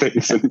the 4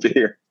 things in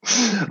beer.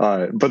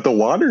 But the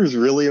water is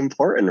really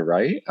important,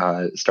 right?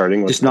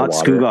 Starting with just not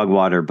Skugog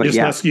water, but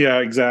just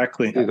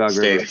exactly.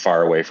 Stay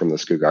far away from the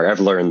Skugog. I've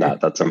learned that.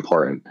 That's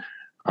important.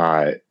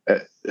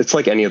 It's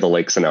like any of the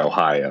lakes in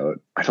Ohio.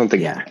 I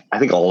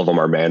think all of them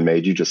are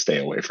man-made. You just stay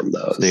away from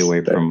those. Stay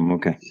away from them,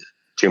 okay.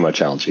 Too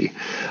much algae.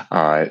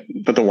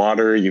 But the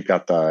water, you've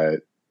got the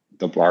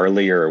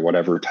barley or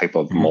whatever type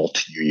of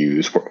malt you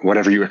use,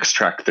 whatever you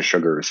extract the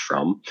sugars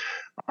from.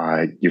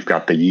 You've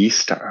got the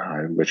yeast,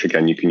 which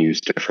again, you can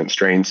use different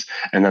strains,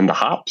 and then the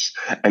hops.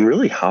 And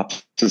really,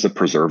 hops is a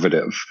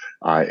preservative.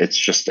 It's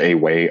just a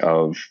way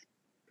of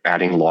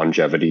adding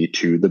longevity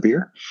to the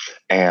beer,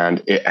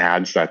 and it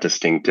adds that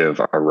distinctive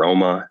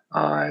aroma.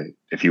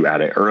 If you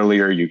add it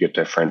earlier, you get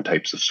different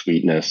types of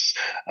sweetness,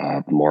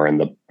 more in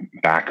the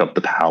back of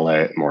the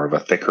palate, more of a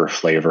thicker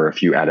flavor.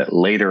 If you add it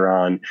later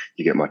on,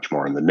 you get much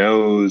more in the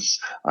nose.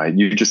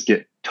 You just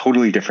get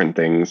totally different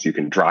things. You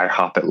can dry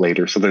hop it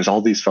later. So there's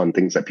all these fun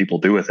things that people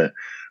do with it.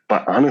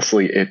 But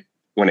honestly,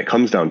 when it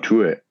comes down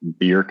to it,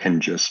 beer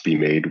can just be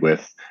made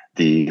with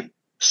the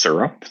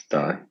syrup,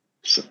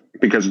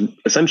 because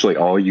essentially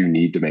all you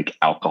need to make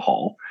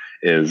alcohol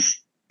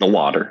is the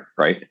water,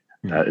 right?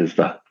 That is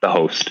the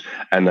host.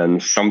 And then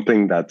some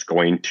type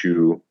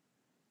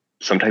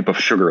of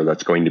sugar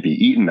that's going to be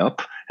eaten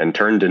up and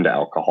turned into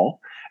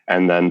alcohol.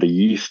 And then the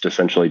yeast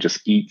essentially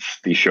just eats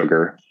the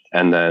sugar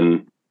and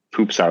then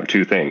poops out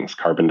two things,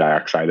 carbon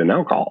dioxide and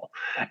alcohol.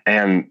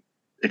 And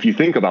if you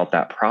think about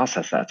that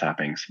process that's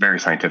happening, it's a very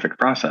scientific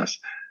process.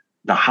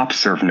 The hops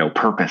serve no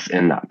purpose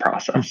in that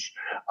process.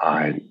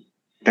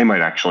 They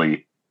might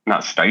actually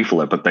not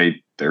stifle it, but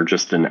they're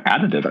just an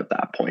additive at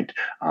that point.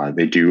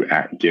 They do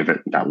give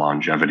it that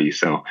longevity.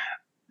 So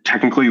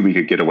technically we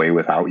could get away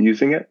without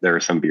using it. There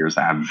are some beers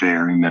that have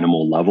very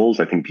minimal levels.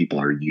 I think people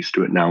are used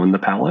to it now in the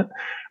palate.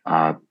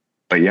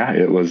 But yeah,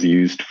 it was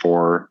used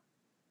for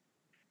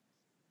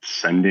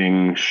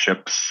sending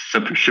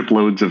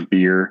shiploads of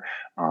beer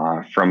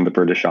from the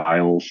British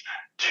Isles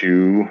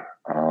to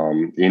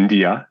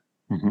India,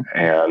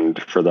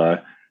 and for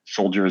the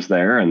soldiers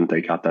there, and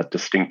they got that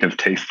distinctive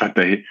taste that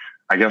they,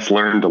 I guess,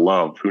 learned to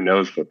love. Who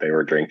knows what they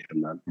were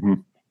drinking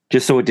then?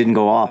 Just so it didn't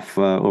go off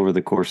over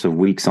the course of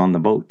weeks on the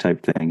boat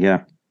type thing.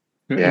 Yeah.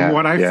 And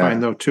what I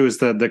find though too is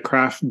that the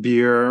craft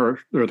beer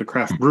or the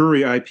craft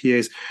brewery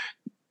IPAs,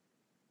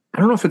 I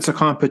don't know if it's a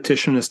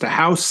competition as to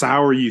how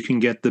sour you can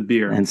get the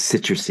beer. And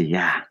citrusy,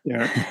 yeah.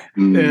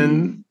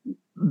 And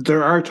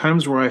there are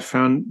times where I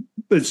found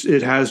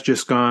it has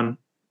just gone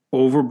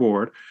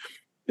overboard.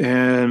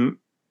 And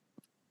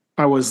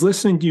I was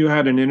listening to, you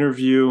had an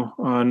interview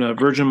on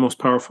Virgin Most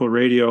Powerful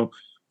Radio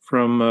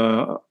from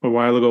a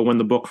while ago when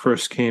the book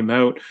first came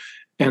out.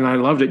 And I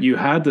loved it. You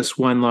had this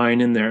one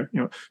line in there,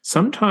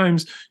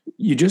 sometimes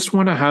you just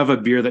want to have a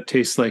beer that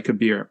tastes like a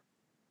beer.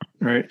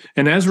 Right.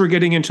 And as we're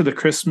getting into the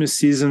Christmas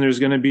season, there's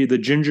going to be the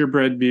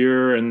gingerbread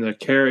beer and the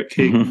carrot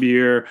cake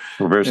beer.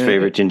 Reverse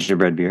favorite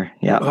gingerbread beer.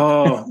 Yeah.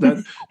 Oh,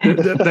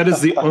 that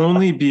is the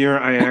only beer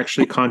I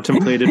actually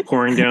contemplated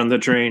pouring down the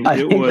drain. I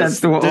think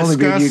that's the only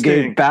beer you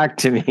gave back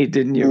to me,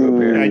 didn't you,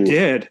 Robert? I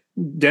did.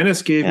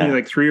 Dennis gave me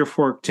like 3 or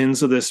 4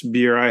 tins of this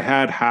beer. I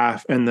had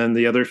half, and then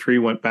the other 3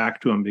 went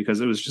back to him because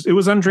it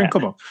was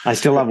undrinkable. I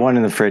still have one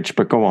in the fridge,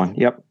 but go on.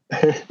 Yep.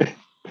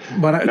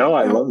 But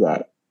I love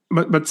that.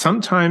 But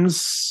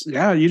sometimes,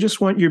 you just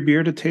want your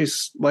beer to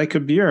taste like a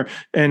beer.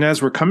 And as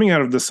we're coming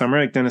out of the summer,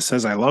 like Dennis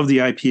says, I love the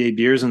IPA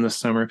beers in the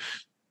summer.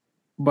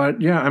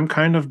 But I'm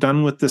kind of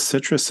done with the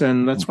citrus,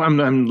 and that's why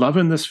I'm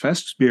loving this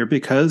Fest beer,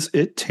 because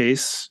it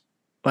tastes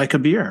like a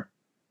beer.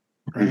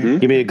 Right?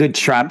 Give me a good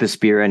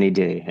Trappist beer any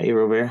day. Hey,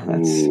 Robert.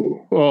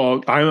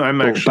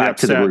 I'm actually back upset.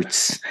 To the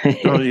roots.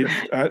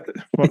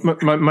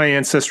 My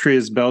ancestry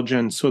is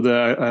Belgian, so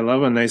I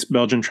love a nice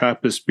Belgian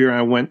Trappist beer.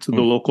 I went to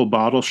the local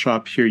bottle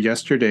shop here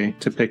yesterday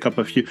to pick up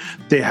a few.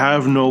 They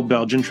have no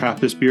Belgian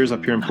Trappist beers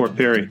up here in Port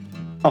Perry.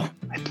 Oh,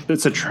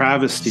 it's a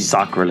travesty.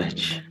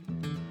 Sacrilege.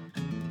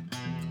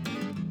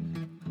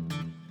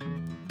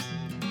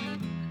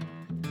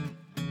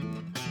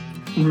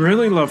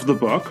 Really love the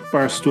book,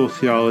 Barstool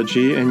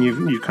Theology, and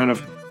you kind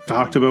of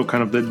talked about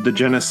kind of the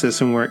genesis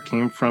and where it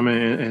came from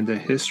and the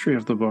history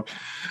of the book.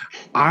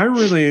 I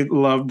really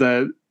love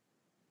that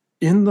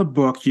in the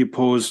book you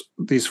pose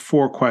these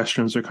 4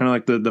 questions. They're kind of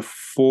like the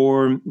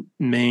 4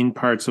 main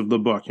parts of the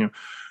book.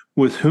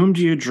 With whom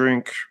do you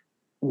drink?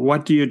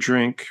 What do you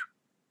drink?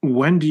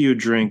 When do you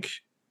drink?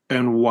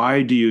 And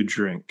why do you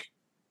drink?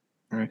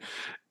 All right.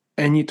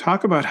 And you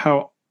talk about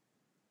how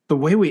the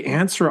way we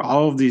answer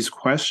all of these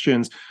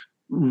questions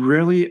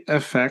really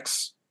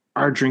affects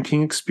our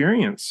drinking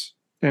experience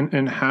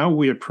and how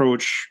we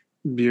approach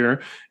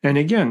beer. And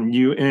again,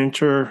 you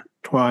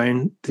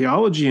intertwine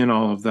theology in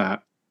all of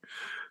that.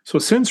 So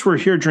since we're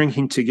here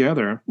drinking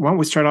together, why don't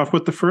we start off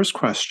with the first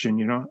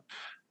question,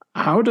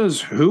 how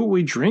does who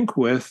we drink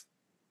with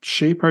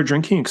shape our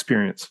drinking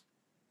experience?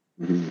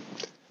 I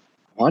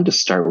wanted to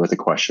start with a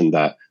question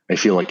that I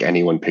feel like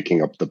anyone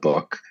picking up the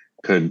book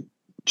could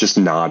just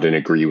nod and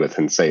agree with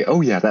and say,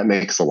 oh yeah, that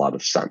makes a lot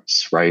of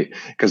sense, right?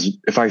 Because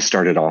if I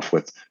started off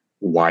with,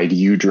 why do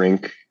you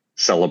drink?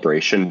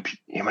 Celebration,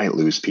 you might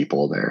lose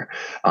people there.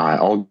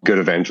 All good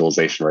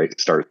evangelization, right,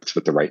 starts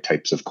with the right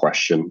types of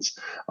questions,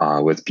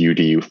 with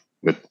beauty,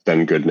 with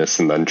then goodness,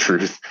 and then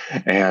truth.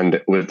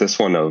 And with this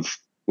one of,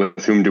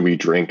 with whom do we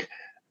drink?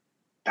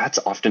 That's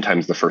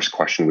oftentimes the first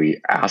question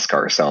we ask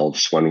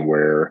ourselves when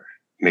we're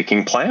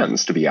making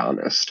plans, to be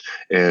honest,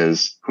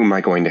 is who am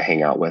I going to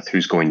hang out with?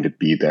 Who's going to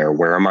be there?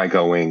 Where am I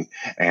going?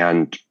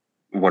 And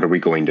what are we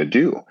going to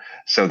do?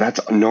 So that's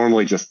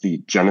normally just the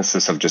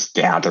genesis of just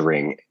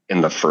gathering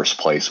in the first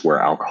place where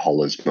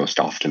alcohol is most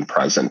often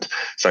present.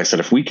 So I said,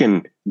 if we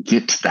can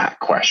get to that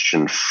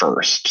question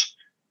first,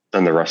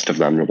 then the rest of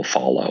them will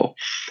follow.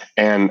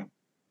 And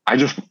I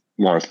just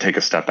want to take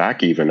a step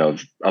back even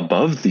of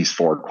above these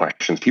 4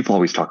 questions. People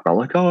always talk about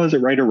like, oh, is it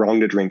right or wrong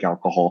to drink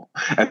alcohol?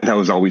 And that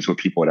was always what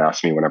people would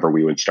ask me whenever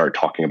we would start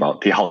talking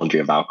about theology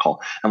of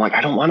alcohol. I'm like, I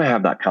don't want to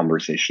have that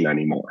conversation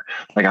anymore.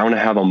 Like, I want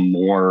to have a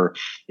more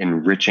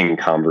enriching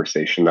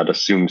conversation that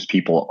assumes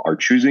people are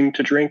choosing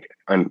to drink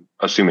and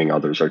assuming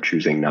others are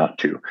choosing not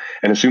to.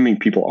 And assuming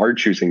people are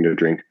choosing to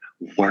drink,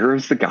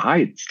 where's the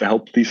guides to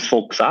help these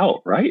folks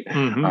out, right?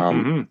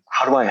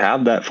 How do I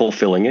have that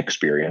fulfilling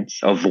experience,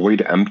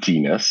 avoid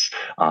emptiness,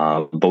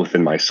 both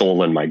in my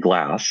soul and my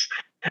glass,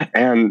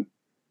 and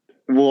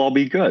we'll all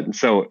be good.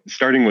 So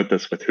starting with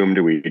this, with whom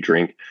do we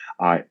drink?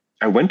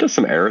 I went to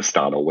some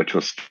Aristotle, which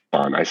was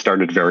fun. I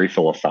started very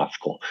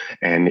philosophical,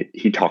 and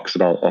he talks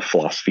about a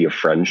philosophy of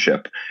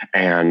friendship.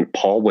 And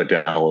Paul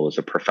Waddell was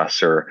a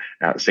professor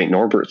at St.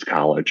 Norbert's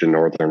College in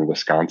northern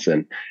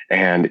Wisconsin,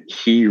 and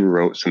he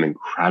wrote some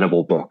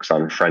incredible books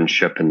on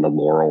friendship and the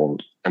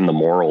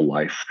moral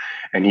life.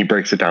 And he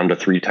breaks it down to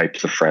three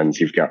types of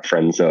friends. You've got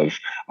friends of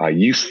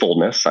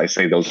usefulness. I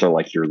say those are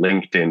like your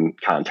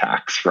LinkedIn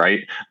contacts,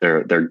 right?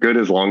 They're good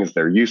as long as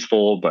they're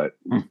useful, but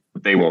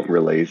they won't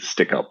really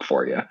stick up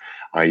for you.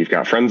 You've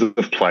got friends of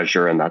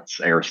pleasure, and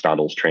that's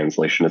Aristotle's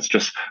translation. It's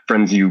just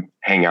friends you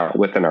hang out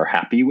with and are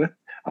happy with.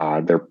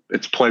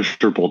 It's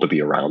pleasurable to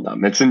be around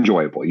them. It's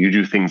enjoyable. You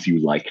do things you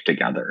like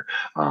together,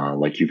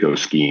 like you go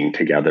skiing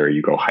together,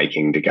 you go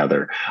hiking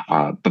together.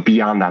 But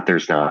beyond that,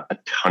 there's not a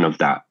ton of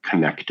that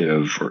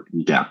connective or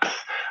depth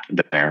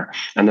there.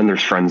 And then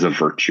there's friends of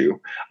virtue.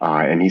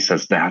 And he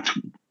says that's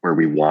where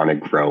we want to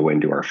grow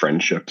into our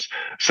friendships.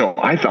 So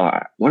I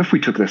thought, what if we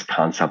took this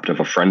concept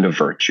of a friend of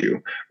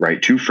virtue, right?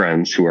 Two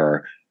friends who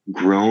are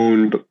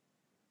grown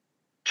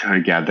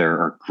together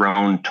or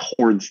grown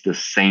towards the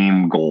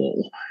same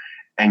goal.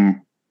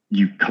 And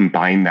you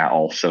combine that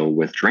also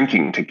with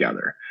drinking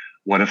together.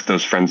 What if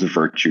those friends of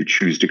virtue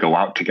choose to go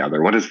out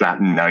together? What does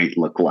that night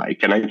look like?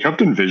 And I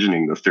kept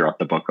envisioning this throughout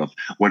the book of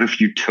what if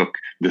you took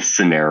this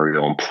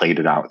scenario and played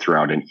it out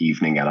throughout an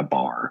evening at a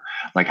bar?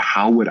 Like,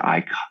 how would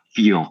I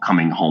feel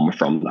coming home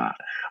from that?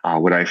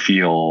 Would I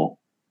feel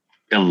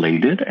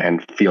elated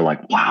and feel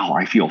like, wow,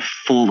 I feel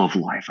full of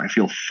life. I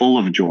feel full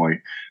of joy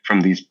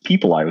from these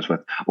people I was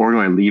with. Or do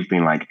I leave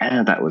being like,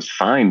 that was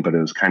fine, but it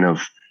was kind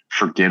of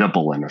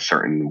forgettable in a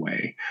certain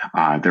way.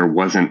 There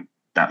wasn't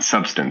that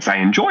substance. I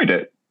enjoyed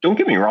it. Don't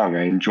get me wrong.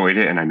 I enjoyed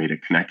it and I made a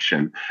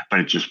connection,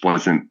 but it just there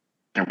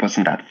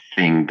wasn't that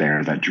thing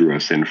there that drew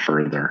us in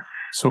further.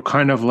 So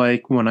kind of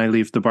like when I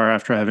leave the bar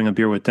after having a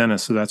beer with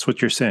Dennis. So that's what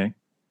you're saying.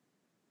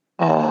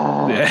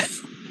 Oh, yeah.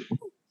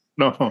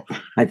 No,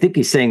 I think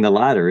he's saying the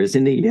latter,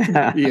 isn't he?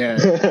 Yeah.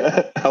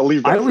 Yeah. I'll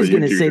leave that I was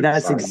going to say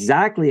that's decide.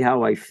 exactly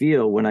how I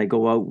feel when I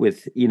go out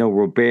with,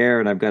 Robert,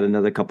 and I've got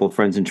another couple of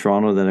friends in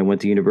Toronto that I went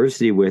to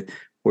university with,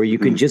 where you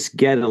can just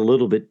get a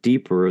little bit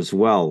deeper as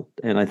well.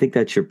 And I think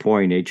that's your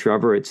point,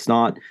 Trevor? It's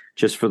not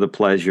just for the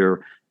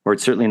pleasure, or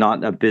it's certainly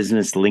not a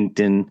business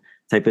LinkedIn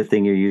type of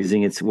thing you're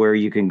using. It's where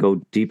you can go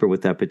deeper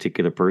with that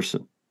particular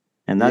person.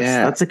 And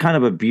that's a kind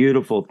of a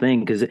beautiful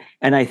thing.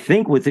 And I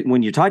think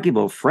when you're talking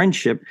about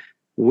friendship,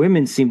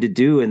 women seem to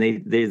do,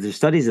 and there's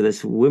studies of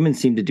this, women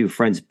seem to do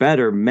friends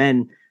better.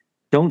 Men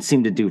don't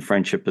seem to do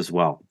friendship as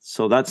well.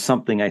 So that's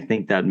something I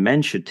think that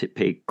men should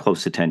pay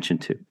close attention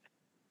to.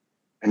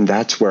 And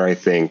that's where I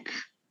think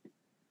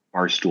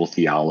Barstool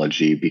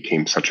theology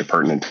became such a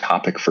pertinent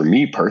topic for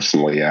me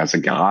personally as a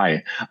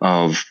guy.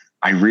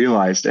 I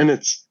realized, and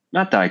it's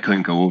not that I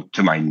couldn't go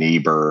to my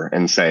neighbor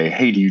and say,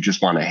 hey, do you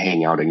just want to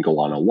hang out and go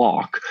on a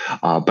walk?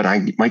 But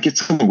I might get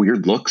some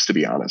weird looks, to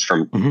be honest,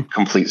 from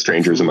complete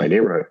strangers in my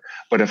neighborhood.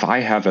 But if I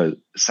have a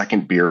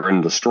second beer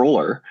in the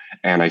stroller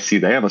and I see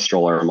they have a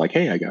stroller, I'm like,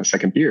 hey, I got a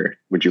second beer.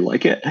 Would you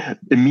like it?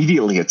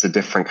 Immediately, it's a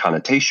different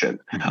connotation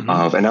and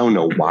I don't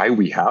know why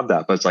we have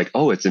that, but it's like,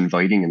 oh, it's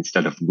inviting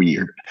instead of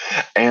weird.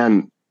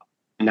 And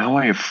now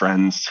I have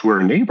friends who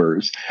are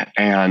neighbors,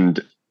 and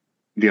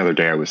the other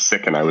day I was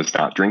sick and I was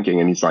not drinking,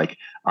 and he's like,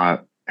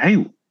 hey,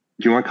 do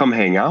you want to come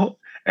hang out?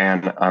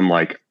 And I'm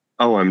like,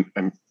 oh, I'm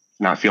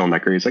not feeling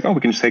that great. He's like, oh,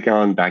 we can just take it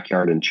out in the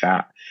backyard and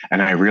chat.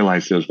 And I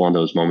realized it was one of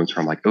those moments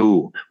where I'm like,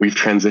 oh, we've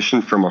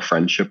transitioned from a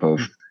friendship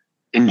of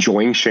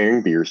enjoying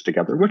sharing beers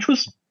together, which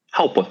was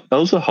helpful. That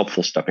was a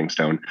helpful stepping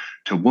stone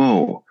to,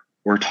 whoa,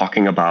 we're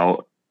talking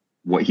about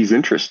what he's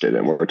interested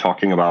in. We're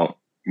talking about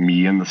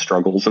me and the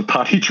struggles of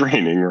potty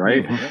training,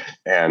 right?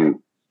 And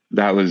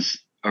that was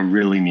a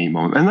really neat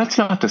moment. And that's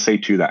not to say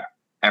too that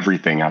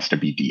everything has to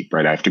be deep,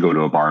 right? I have to go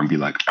to a bar and be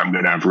like, I'm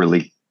going to have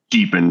really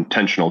deep,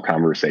 intentional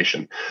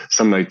conversation.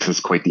 Some nights it's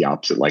quite the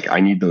opposite. Like, I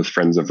need those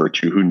friends of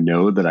virtue who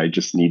know that I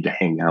just need to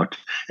hang out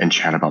and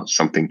chat about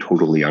something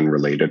totally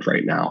unrelated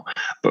right now.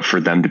 But for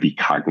them to be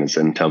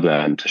cognizant of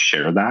that and to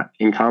share that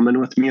in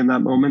common with me in that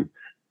moment,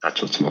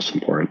 that's what's most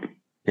important.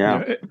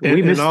 Yeah.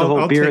 We missed the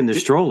whole beer in the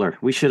stroller.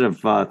 We should have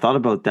thought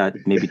about that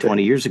maybe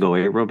 20 years ago,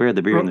 Robert,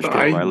 the beer in the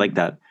stroller. I like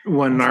that.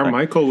 When our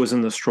Michael was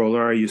in the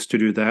stroller, I used to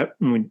do that.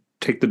 And we'd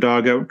take the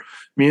dog out.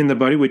 Me and the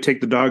buddy would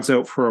take the dogs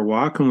out for a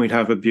walk, and we'd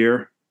have a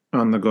beer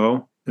on the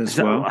go as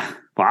well.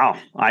 Wow.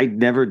 I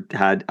never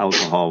had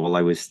alcohol while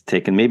I was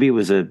taking. Maybe it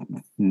was a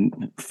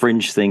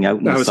fringe thing out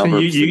in the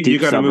suburbs. You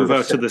got to move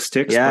out to the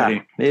sticks,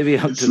 buddy. Maybe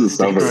out to the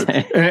sticks.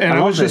 And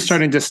I was just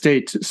starting to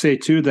say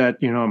too that,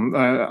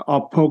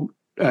 I'll poke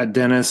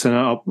Dennis and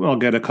I'll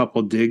get a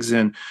couple digs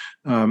in.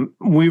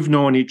 We've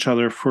known each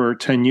other for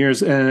 10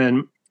 years,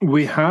 and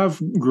we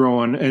have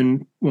grown.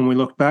 And when we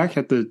look back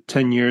at the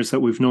 10 years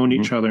that we've known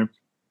each other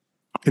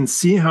and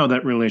see how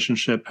that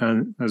relationship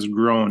has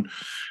grown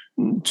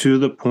to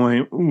the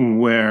point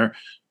where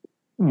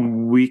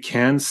we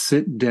can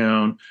sit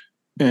down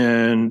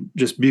and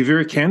just be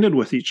very candid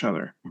with each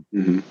other.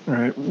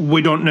 Right?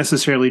 We don't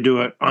necessarily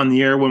do it on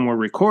the air when we're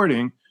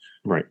recording,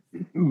 Right.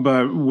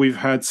 But we've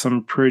had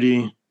some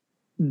pretty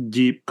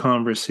deep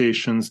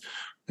conversations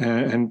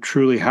and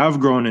truly have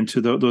grown into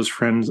those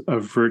friends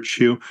of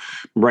virtue.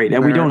 Right.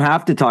 And we don't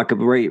have to talk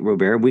about, right,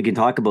 Robert, we can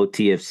talk about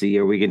TFC,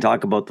 or we can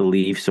talk about the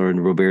Leafs, or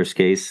in Robert's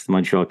case,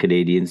 Montreal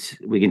Canadiens.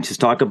 We can just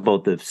talk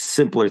about the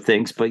simpler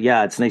things. But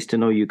yeah, it's nice to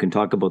know you can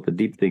talk about the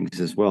deep things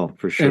as well,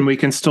 for sure. And we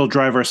can still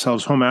drive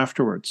ourselves home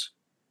afterwards.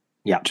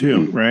 Yeah.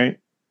 Too, right?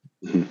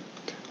 Mm-hmm.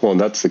 Well,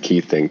 and that's the key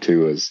thing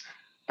too, is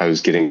I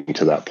was getting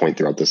to that point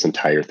throughout this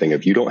entire thing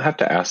of you don't have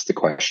to ask the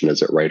question,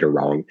 is it right or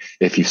wrong,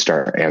 if you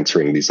start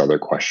answering these other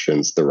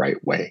questions the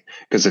right way.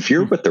 Because if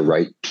you're with the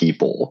right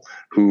people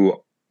who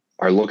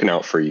are looking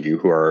out for you,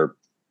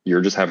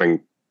 you're just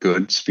having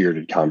good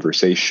spirited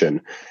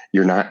conversation,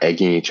 you're not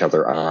egging each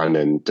other on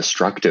in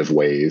destructive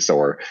ways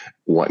or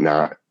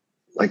whatnot.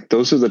 Like,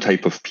 those are the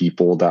type of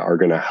people that are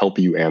going to help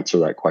you answer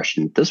that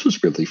question. This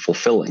was really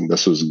fulfilling.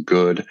 This was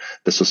good.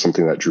 This was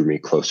something that drew me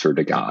closer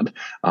to God.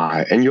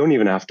 And you don't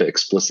even have to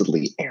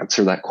explicitly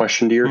answer that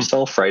question to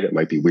yourself, right? It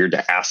might be weird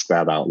to ask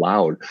that out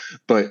loud,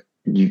 but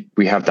we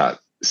have that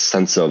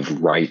sense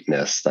of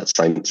rightness, that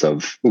sense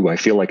of, ooh, I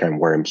feel like I'm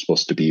where I'm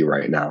supposed to be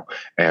right now.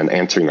 And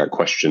answering that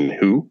question,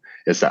 who,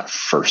 is that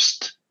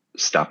first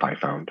step I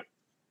found.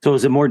 So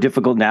is it more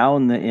difficult now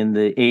in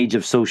the age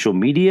of social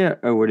media,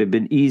 or would it have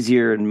been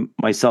easier in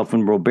myself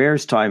and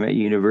Robert's time at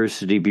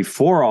university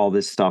before all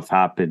this stuff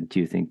happened,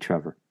 do you think,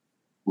 Trevor?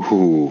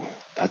 Ooh,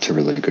 that's a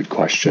really good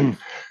question.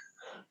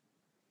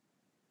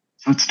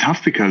 So it's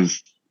tough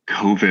because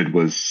COVID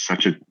was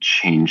such a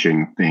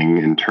changing thing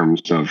in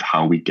terms of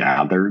how we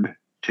gathered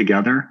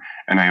together.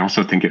 And I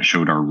also think it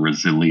showed our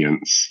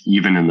resilience,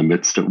 even in the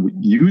midst of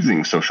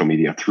using social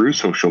media, through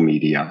social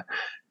media,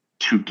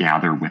 to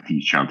gather with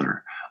each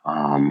other.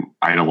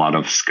 I had a lot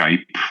of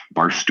Skype,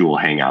 Barstool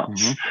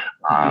hangouts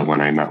when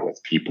I met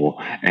with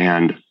people.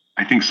 And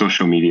I think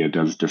social media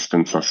does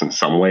distance us in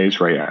some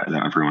ways, right?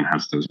 Everyone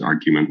has those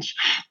arguments.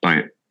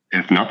 But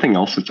if nothing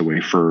else, it's a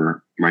way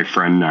for my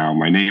friend now,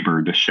 my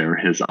neighbor, to share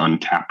his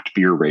untapped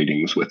beer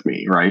ratings with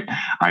me, right?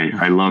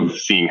 I love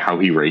seeing how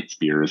he rates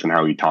beers and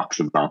how he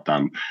talks about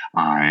them.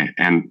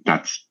 And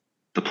that's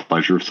the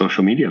pleasure of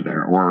social media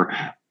there. Or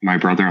my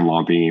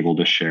brother-in-law being able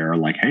to share,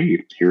 like,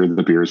 hey, here are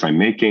the beers I'm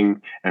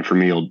making. And for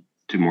me,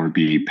 to more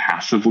be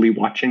passively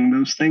watching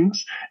those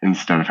things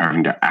instead of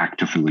having to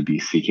actively be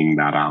seeking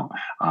that out.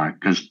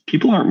 Because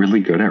people aren't really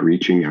good at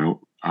reaching out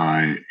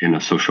in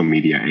a social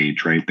media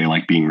age, right? They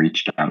like being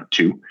reached out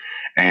to.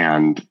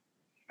 And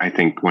I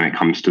think when it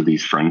comes to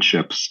these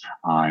friendships,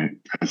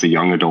 as a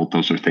young adult,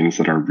 those are things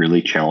that are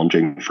really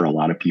challenging for a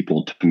lot of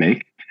people to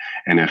make.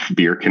 And if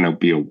beer can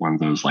be one of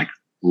those like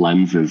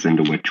lenses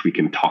into which we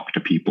can talk to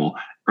people,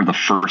 or the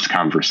first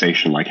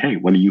conversation, like, hey,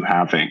 what are you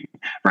having?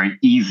 Right?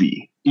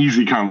 Easy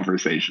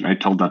conversation. I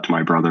told that to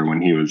my brother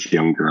when he was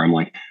younger. I'm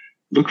like,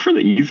 look for the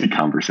easy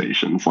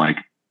conversations. Like,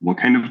 what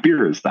kind of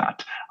beer is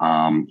that?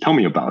 Tell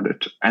me about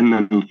it. And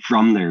then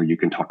from there, you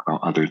can talk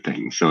about other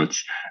things. So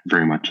it's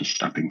very much a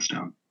stepping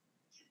stone.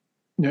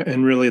 Yeah,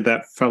 and really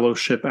that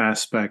fellowship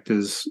aspect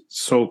is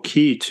so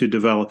key to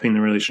developing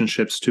the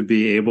relationships, to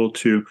be able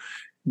to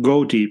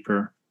go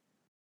deeper.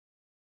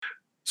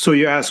 So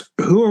you ask,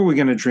 who are we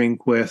going to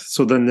drink with?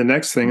 So then the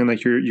next thing, and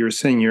like you're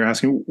saying, you're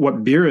asking,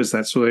 what beer is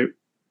that? So like,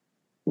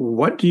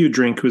 what do you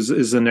drink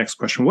is the next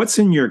question. What's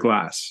in your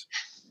glass?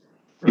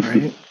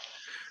 Right?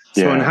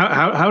 So, and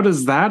how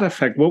does that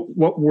affect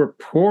what we're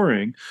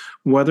pouring,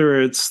 whether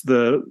it's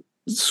the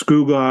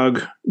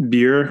Skugog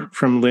beer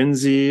from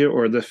Lindsay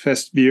or the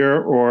Fest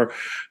beer or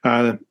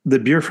the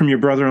beer from your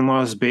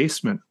brother-in-law's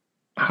basement?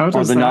 How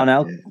does the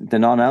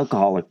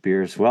non-alcoholic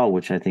beer as well,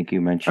 which I think you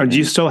mentioned. Do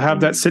you still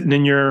have that sitting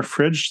in your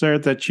fridge there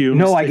that you?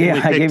 No, I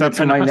gave it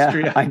to my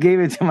nephew. I gave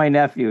it to my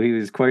nephew. He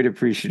was quite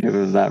appreciative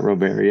of that,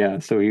 Robert. Yeah,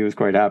 so he was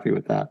quite happy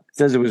with that.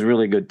 Says it was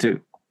really good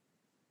too.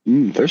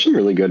 There's some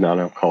really good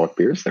non-alcoholic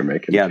beers they're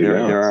making. Yeah,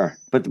 there are.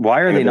 But why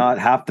are they not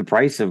half the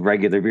price of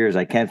regular beers?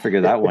 I can't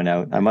figure that one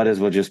out. I might as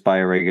well just buy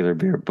a regular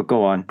beer. But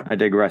go on. I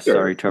digress. Sure.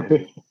 Sorry,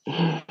 Trevor.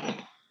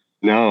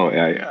 No,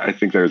 I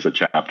think there's a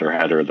chapter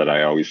header that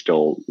I always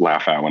still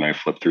laugh at when I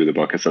flip through the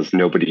book. It says,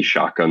 nobody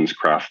shotguns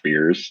craft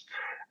beers.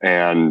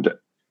 And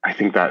I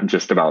think that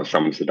just about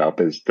sums it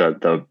up, is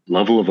the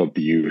level of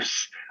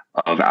abuse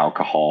of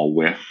alcohol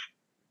with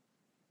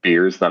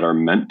beers that are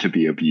meant to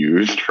be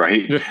abused,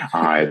 right?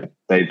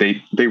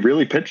 They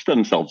really pitch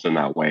themselves in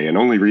that way. And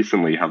only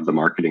recently have the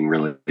marketing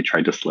really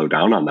tried to slow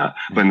down on that.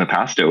 But in the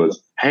past, it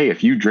was, hey,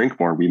 if you drink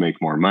more, we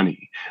make more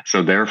money.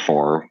 So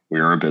therefore,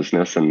 we're a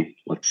business and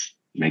let's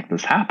make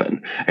this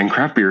happen. And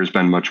craft beer has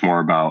been much more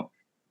about,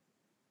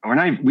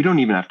 we don't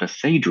even have to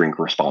say drink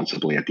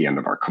responsibly at the end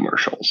of our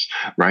commercials,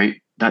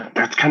 right?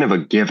 That's kind of a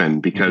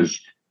given, because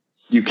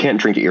you can't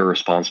drink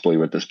irresponsibly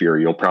with this beer.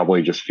 You'll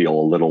probably just feel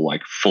a little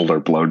like full or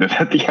bloated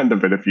at the end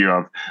of it if you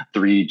have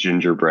 3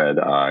 gingerbread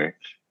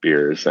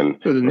beers. And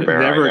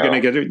never going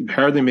to get it,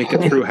 hardly make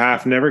it through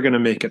half, never going to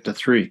make it to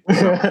 3.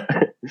 So.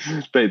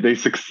 They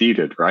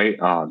succeeded, right?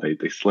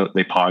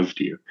 They paused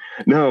you.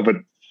 No, but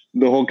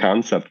the whole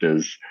concept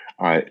is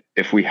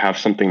if we have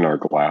something in our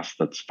glass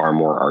that's far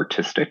more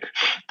artistic,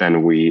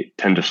 then we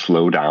tend to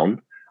slow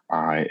down.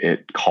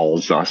 It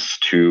calls us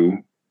to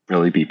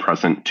really be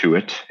present to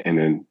it in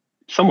a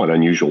somewhat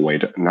unusual way.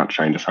 I'm not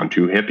trying to sound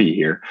too hippie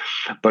here,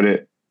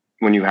 but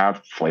when you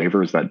have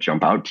flavors that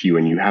jump out to you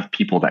and you have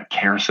people that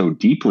care so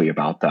deeply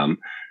about them,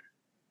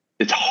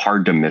 it's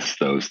hard to miss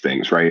those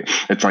things, right?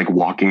 It's like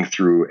walking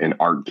through an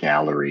art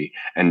gallery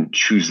and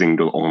choosing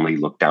to only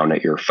look down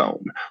at your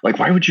phone. Like,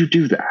 why would you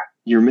do that?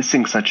 You're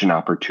missing such an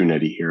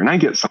opportunity here. And I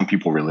get some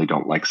people really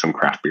don't like some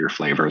craft beer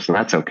flavors, and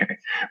that's okay,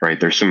 right?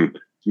 There's some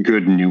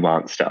good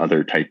nuance to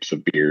other types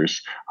of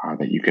beers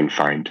that you can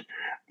find.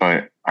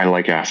 But I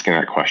like asking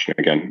that question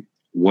again.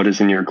 What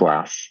is in your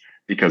glass?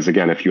 Because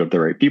again, if you have the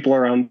right people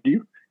around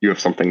you, you have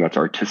something that's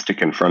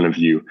artistic in front of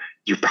you,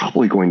 you're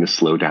probably going to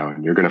slow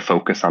down. You're going to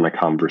focus on a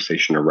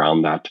conversation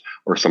around that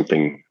or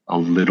something a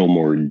little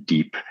more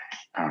deep,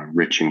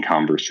 rich in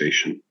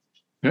conversation.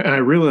 And I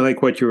really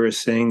like what you were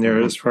saying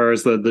there as far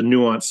as the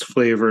nuanced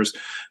flavors.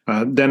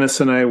 Dennis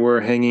and I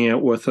were hanging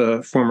out with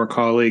a former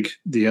colleague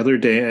the other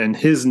day, and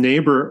his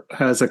neighbor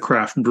has a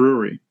craft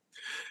brewery.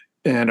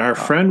 And our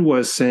friend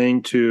was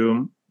saying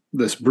to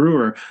this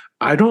brewer,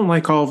 I don't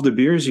like all of the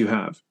beers you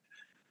have.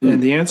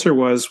 And the answer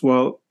was,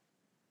 well,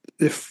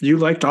 if you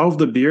liked all of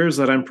the beers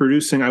that I'm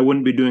producing, I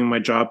wouldn't be doing my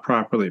job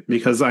properly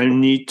because I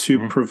need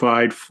to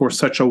provide for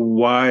such a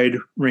wide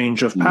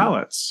range of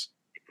palates.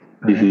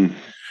 Right?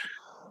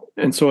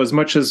 And so as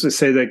much as to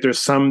say that there's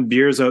some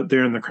beers out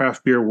there in the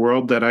craft beer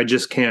world that I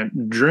just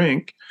can't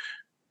drink,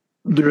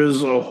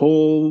 there's a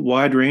whole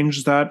wide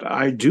range that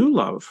I do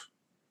love.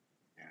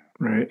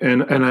 Right.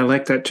 And I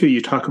like that too.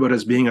 You talk about it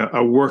as being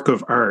a work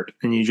of art,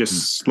 and you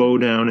just slow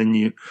down and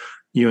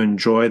you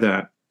enjoy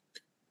that.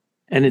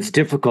 And it's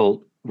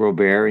difficult,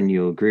 Robert, and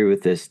you'll agree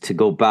with this, to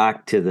go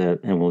back to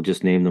and we'll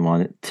just name them on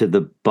it, to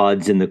the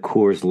Buds and the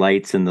Coors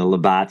Lights and the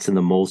Labatts and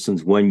the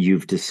Molsons when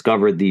you've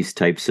discovered these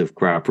types of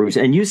craft brews.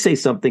 And you say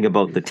something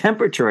about the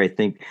temperature, I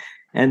think,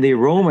 and the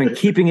aroma and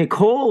keeping it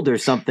cold or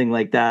something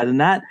like that.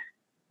 And that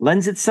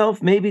lends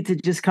itself maybe to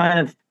just kind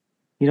of,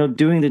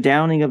 doing the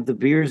downing of the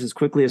beers as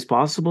quickly as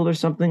possible or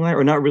something like,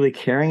 or not really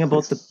caring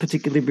about the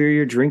particular beer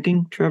you're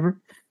drinking, Trevor?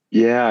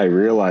 Yeah, I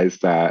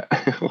realized that.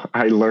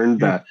 I learned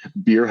that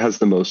beer has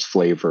the most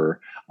flavor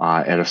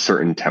at a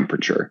certain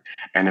temperature.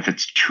 And if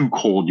it's too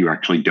cold, you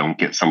actually don't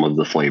get some of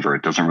the flavor.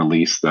 It doesn't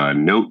release the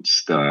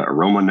notes, the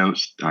aroma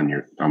notes on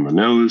the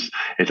nose.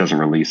 It doesn't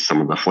release some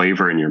of the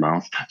flavor in your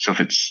mouth. So if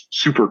it's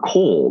super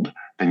cold,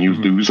 then you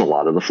lose a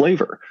lot of the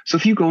flavor. So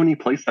if you go any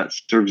place that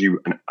serves you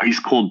an ice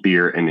cold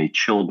beer in a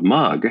chilled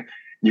mug,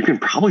 you can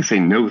probably say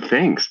no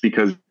thanks,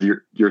 because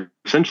you're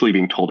essentially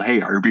being told,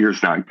 hey, our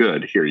beer's not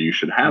good. Here, you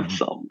should have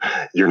some.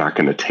 You're not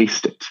going to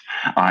taste it.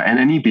 And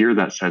any beer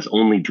that says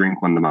only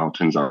drink when the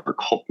mountains are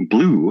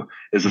blue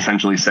is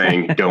essentially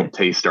saying don't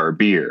taste our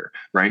beer,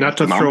 right? Not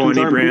to throw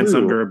any brands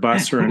under a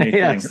bus or anything.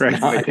 Yes,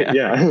 right?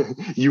 Yeah,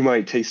 you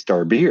might taste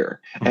our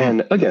beer.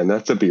 And again,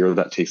 that's a beer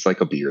that tastes like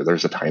a beer.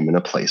 There's a time and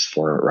a place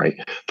for it, right?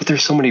 But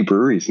there's so many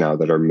breweries now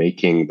that are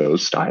making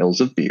those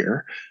styles of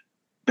beer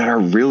that are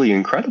really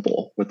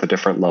incredible with a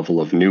different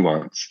level of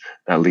nuance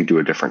that lead to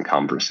a different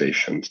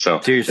conversation. So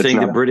you're saying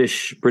the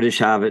British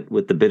have it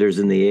with the bitters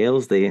and the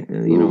ales. They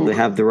they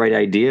have the right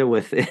idea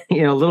with a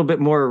little bit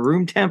more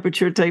room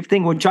temperature type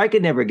thing, which I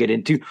could never get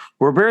into.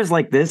 Where beers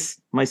like this,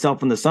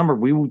 myself in the summer,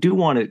 we do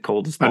want it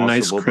cold as possible. A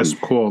nice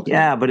crisp cold.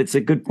 Yeah, but it's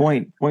a good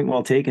point. Point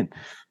well taken.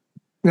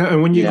 Yeah,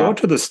 and when you go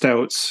to the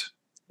stouts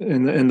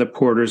and the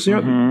porters,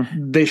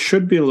 they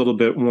should be a little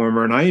bit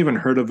warmer. And I even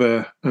heard of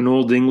an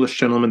old English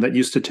gentleman that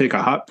used to take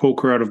a hot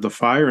poker out of the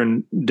fire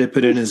and dip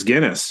it in his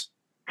Guinness.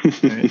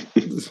 Right?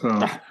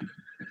 So,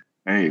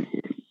 hey,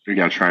 we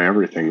got to try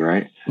everything,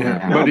 right?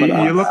 Yeah, but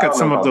you look at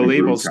some of the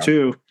labels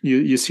too.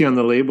 You see on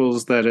the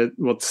labels that it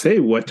will say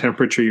what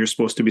temperature you're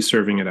supposed to be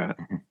serving it at.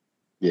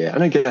 Yeah.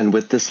 And again,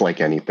 with this, like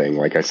anything,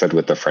 like I said,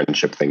 with the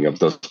friendship thing of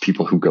those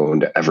people who go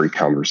into every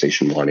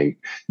conversation wanting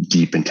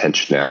deep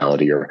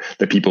intentionality, or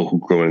the people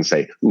who go in and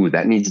say, ooh,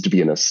 that needs to be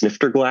in a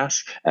snifter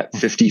glass at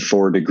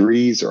 54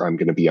 degrees or I'm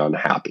going to be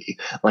unhappy.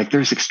 Like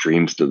there's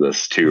extremes to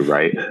this too,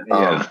 right?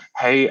 Yeah.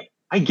 Hey,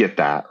 I get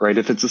that, right?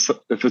 If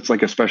it's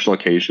like a special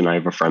occasion, I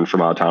have a friend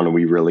from out of town and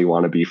we really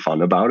want to be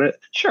fun about it.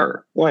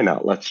 Sure. Why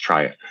not? Let's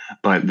try it.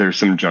 But there's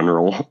some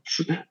general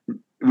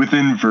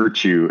within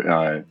virtue,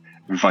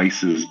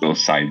 vices both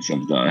sides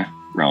of the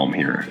realm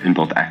here. In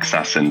both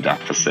excess and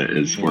deficit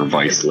is where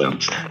vice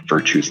lives.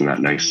 Virtue's in that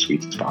nice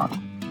sweet spot.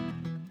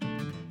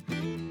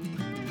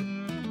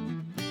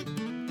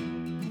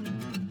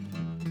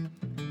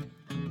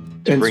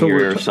 And bring your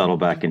Aristotle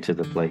back into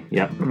the play.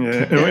 Yeah.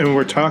 And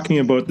we're talking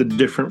about the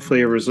different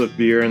flavors of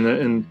beer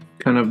and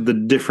kind of the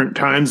different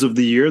times of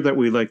the year that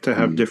we like to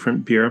have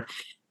different beer.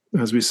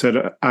 As we said,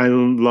 I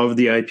love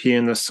the IPA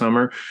in the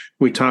summer.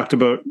 We talked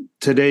about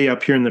today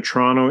up here in the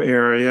Toronto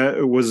area.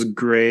 It was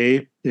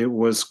gray. It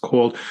was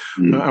cold.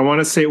 I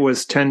want to say it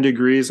was 10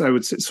 degrees. I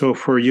would say, so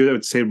for you, I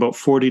would say about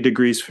 40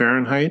 degrees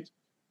Fahrenheit.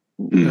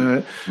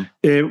 We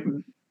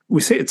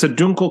say it's a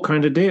dunkel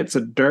kind of day. It's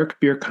a dark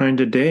beer kind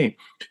of day.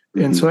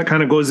 And so that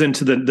kind of goes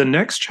into the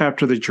next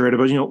chapter that you read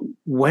about,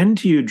 when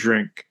do you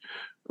drink,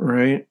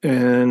 right?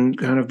 And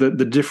kind of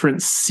the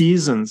different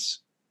seasons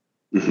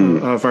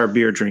of our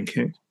beer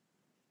drinking.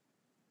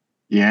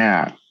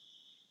 Yeah.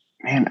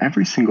 Man,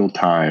 every single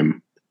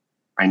time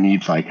I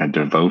need like a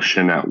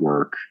devotion at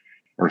work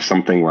or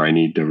something where I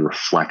need to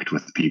reflect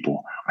with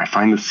people, I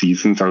find the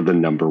seasons are the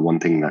number one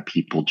thing that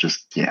people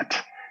just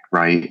get.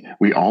 Right?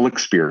 We all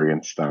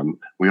experience them.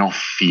 We all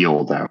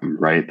feel them,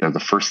 right? They're the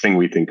first thing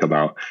we think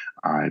about.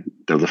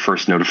 They're the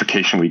first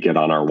notification we get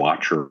on our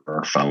watch or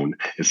our phone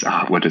is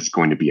what is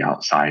going to be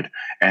outside.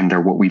 And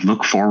they're what we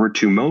look forward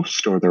to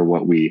most, or they're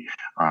what we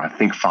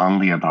think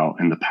fondly about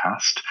in the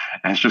past.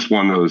 And it's just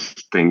one of those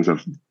things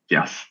of,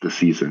 yes, the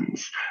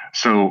seasons.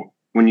 So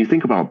when you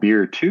think about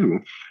beer too,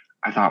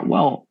 I thought,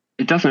 well,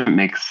 it doesn't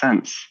make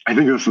sense. I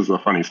think this is a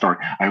funny story.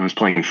 I was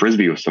playing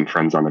Frisbee with some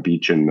friends on the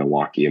beach in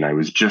Milwaukee, and I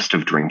was just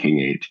of drinking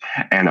age.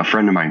 And a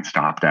friend of mine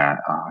stopped at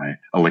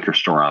a liquor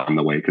store on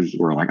the way because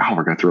we're like,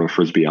 we're going to throw a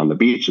Frisbee on the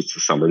beach. It's a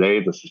summer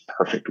day. This is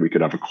perfect. We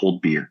could have a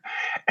cold beer.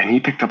 And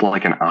he picked up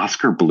like an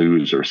Oscar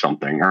Blues or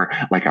something, or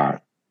like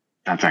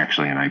that's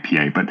actually an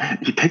IPA, but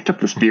he picked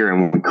up this beer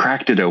and we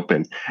cracked it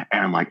open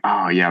and I'm like,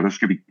 oh yeah, this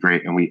could be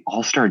great. And we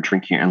all started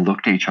drinking and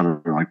looked at each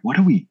other. We're like, what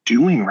are we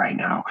doing right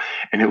now?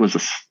 And it was a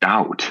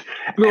stout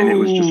and it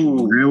was just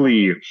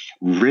really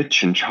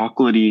rich and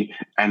chocolatey.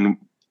 And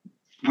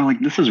we're like,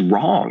 this is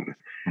wrong.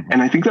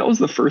 And I think that was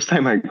the first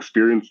time I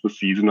experienced the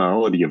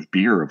seasonality of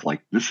beer of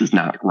like, this is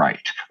not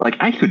right. Like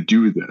I could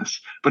do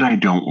this, but I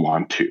don't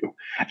want to.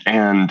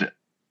 And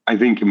I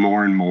think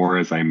more and more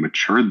as I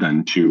matured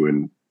then too,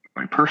 and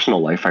my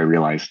personal life, I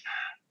realized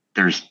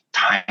there's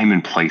time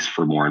and place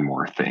for more and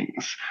more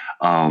things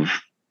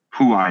of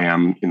who I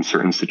am in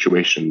certain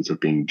situations of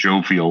being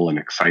jovial and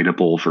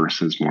excitable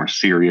versus more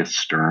serious,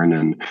 stern,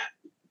 and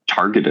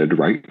targeted,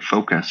 right?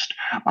 Focused.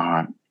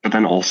 But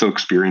then also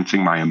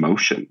experiencing my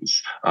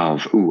emotions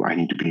of, I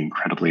need to be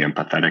incredibly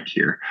empathetic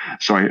here.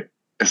 So I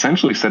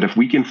essentially said, if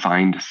we can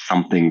find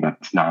something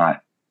that's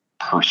not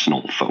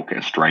personal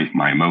focused, right?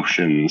 My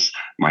emotions,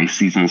 my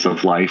seasons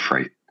of life,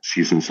 right?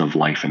 Seasons of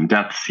life and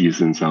death,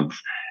 seasons of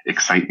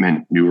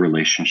excitement, new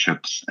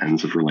relationships,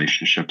 ends of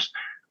relationships.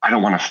 I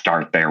don't want to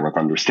start there with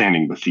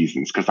understanding the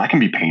seasons because that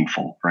can be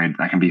painful, right?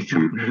 That can be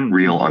some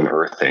real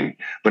unearthing.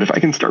 But if I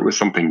can start with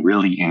something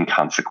really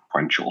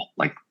inconsequential,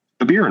 like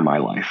the beer in my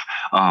life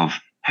of,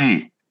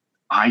 hey,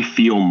 I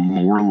feel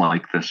more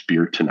like this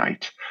beer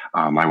tonight.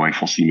 My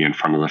wife will see me in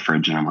front of the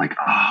fridge and I'm like,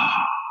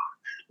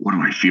 what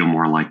do I feel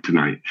more like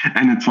tonight?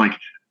 And it's like,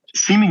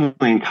 seemingly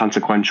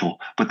inconsequential,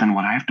 but then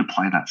when I have to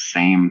apply that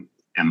same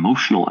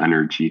emotional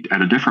energy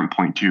at a different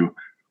point to,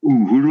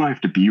 who do I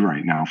have to be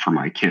right now for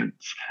my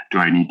kids? Do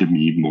I need to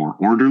be more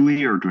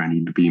orderly or do I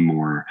need to be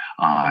more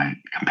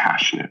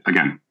compassionate?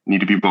 Again, need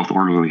to be both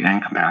orderly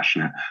and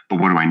compassionate, but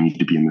what do I need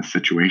to be in this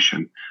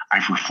situation?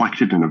 I've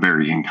reflected in a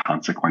very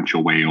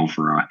inconsequential way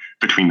over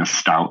between a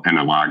stout and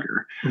a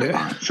lager.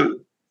 Yeah.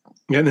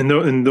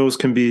 And those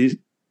can be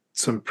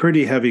some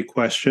pretty heavy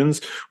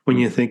questions when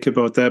you think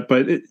about that.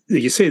 But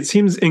you say it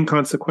seems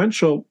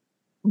inconsequential,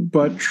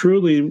 but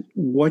truly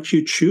what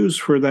you choose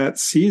for that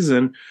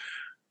season,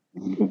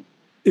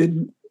 it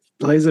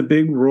plays a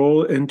big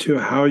role into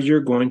how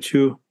you're going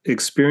to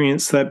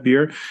experience that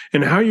beer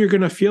and how you're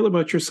going to feel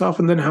about yourself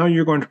and then how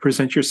you're going to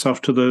present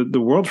yourself to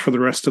the world for the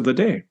rest of the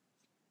day.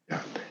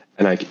 Yeah.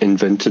 And I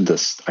invented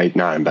this,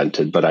 not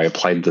invented, but I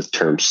applied the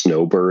term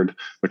snowbird,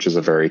 which is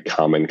a very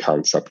common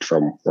concept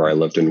from where I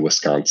lived in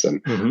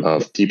Wisconsin,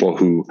 of people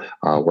who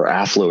were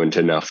affluent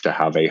enough to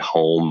have a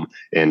home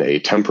in a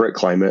temperate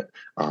climate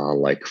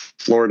like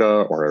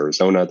Florida or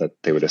Arizona that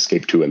they would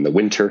escape to in the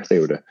winter. They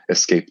would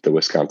escape the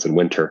Wisconsin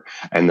winter,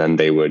 and then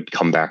they would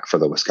come back for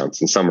the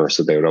Wisconsin summer.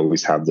 So they would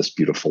always have this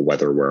beautiful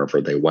weather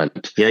wherever they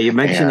went. Yeah, you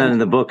mentioned that in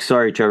the book.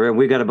 Sorry, Trevor.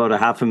 We got about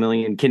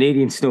 500,000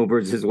 Canadian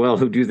snowbirds as well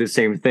who do the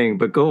same thing.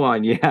 But go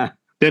on, yeah.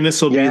 Dennis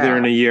will be there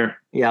in a year.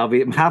 Yeah,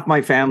 half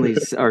my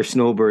families are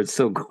snowbirds.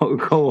 So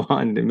go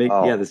on to make.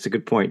 Yeah, that's a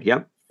good point.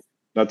 Yep,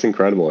 that's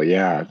incredible.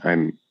 Yeah,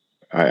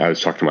 I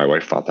was talking to my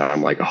wife about that.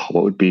 I'm like,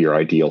 what would be your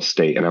ideal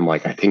state? And I'm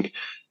like, I think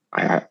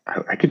I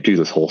could do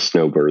this whole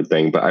snowbird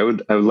thing, but I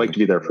would like to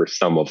be there for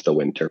some of the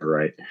winter,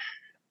 right?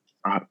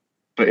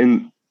 But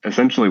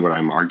essentially what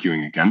I'm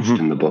arguing against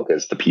in the book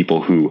is the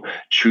people who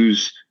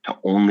choose to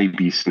only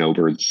be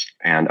snowbirds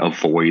and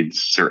avoid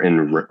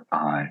certain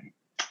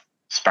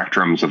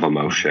spectrums of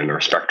emotion or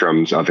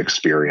spectrums of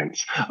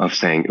experience of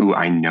saying,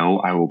 I know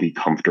I will be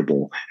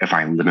comfortable if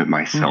I limit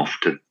myself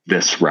to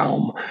this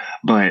realm.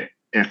 But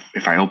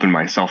if I open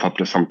myself up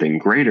to something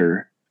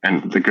greater,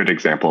 and the good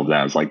example of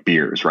that is like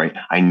beers, right?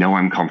 I know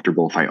I'm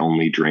comfortable if I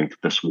only drink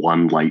this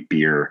one light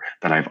beer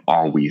that I've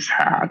always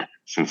had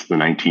since the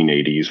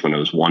 1980s when it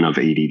was one of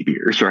 80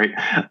 beers, right?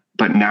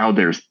 But now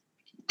there's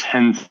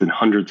tens and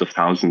hundreds of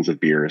thousands of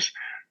beers.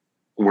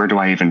 Where do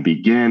I even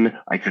begin?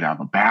 I could have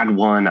a bad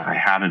one. I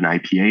had an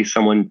IPA.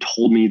 Someone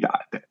told me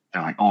that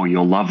they're like,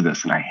 you'll love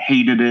this. And I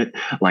hated it.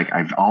 Like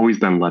I've always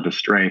been led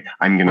astray.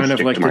 I'm going to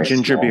stick to my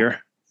ginger beer.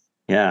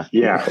 Yeah.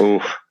 Yeah.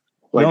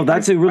 Like, no,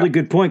 that's a really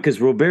good point, because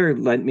Robert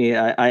let me.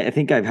 I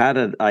think I've had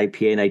an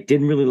IPA and I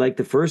didn't really like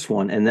the first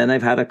one, and then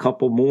I've had a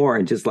couple more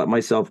and just let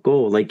myself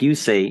go. Like you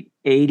say,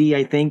 80,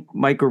 I think,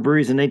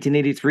 microbreweries in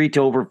 1983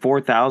 to over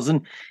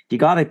 4,000. You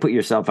got to put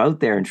yourself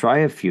out there and try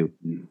a few,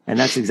 and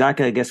that's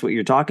exactly, I guess, what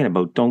you're talking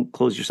about. Don't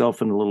close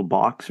yourself in a little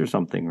box or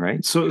something,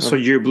 right? So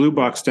your blue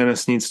box,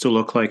 Dennis, needs to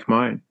look like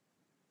mine,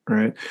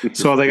 right?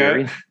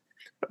 So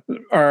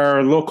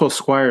our local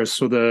squires,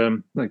 so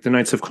the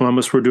Knights of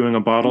Columbus were doing a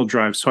bottle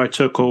drive. So I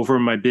took over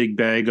my big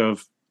bag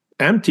of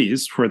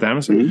empties for them.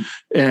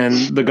 And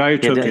the guy who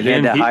took it in, he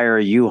had to hire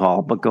a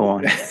U-Haul, but go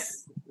on.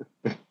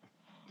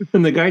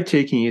 And the guy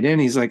taking it in,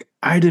 he's like,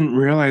 I didn't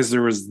realize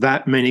there was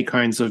that many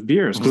kinds of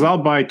beers, because I'll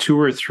buy 2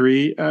 or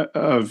 3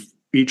 of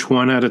each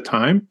one at a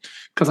time,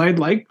 because I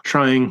like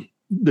trying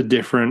the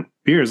different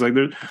beers. Like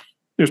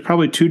there's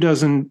probably 2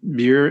 dozen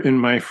beer in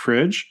my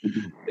fridge,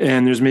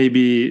 and there's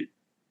maybe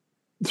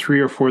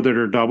 3 or 4 that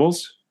are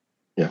doubles.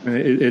 Yeah,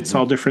 it's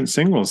all different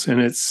singles,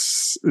 and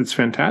it's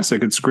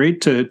fantastic. It's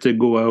great to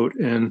go out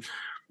and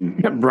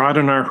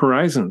broaden our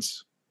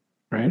horizons,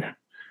 right?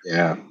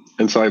 Yeah.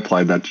 And so I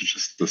applied that to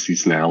just the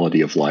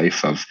seasonality of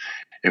life, of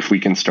if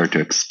we can start to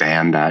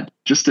expand that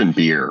just in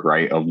beer,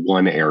 right, of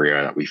one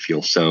area that we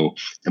feel so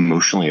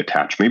emotionally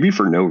attached, maybe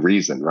for no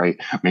reason, right?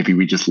 Maybe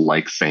we just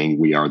like saying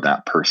we are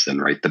that person,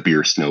 right? The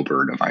beer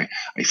snowbird of I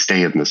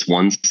stay in this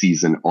one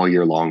season all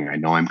year long. I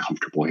know I'm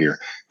comfortable here.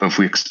 But if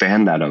we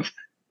expand that of,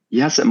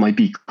 yes, it might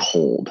be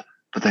cold,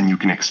 but then you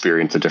can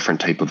experience a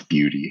different type of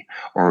beauty.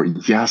 Or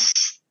yes,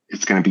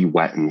 it's going to be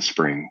wet in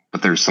spring,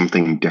 but there's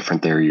something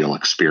different there you'll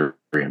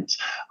experience.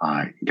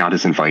 God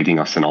is inviting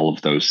us in all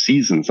of those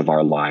seasons of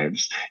our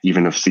lives,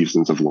 even of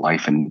seasons of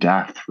life and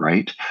death,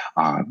 right?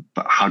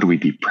 But how do we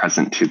be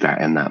present to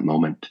that in that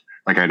moment?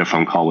 Like I had a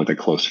phone call with a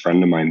close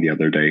friend of mine the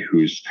other day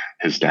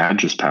his dad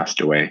just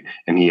passed away,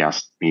 and he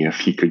asked me if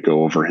he could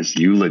go over his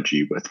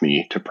eulogy with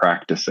me to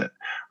practice it,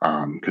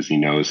 because he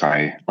knows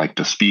I like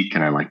to speak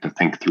and I like to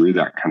think through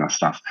that kind of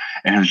stuff.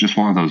 And it was just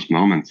one of those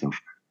moments of,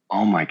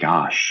 oh my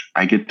gosh,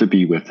 I get to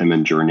be with him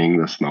and journeying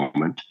this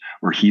moment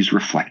where he's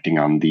reflecting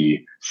on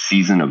the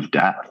season of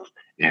death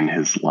in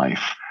his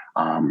life.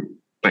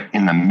 But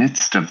in the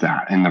midst of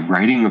that, in the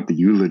writing of the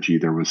eulogy,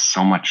 there was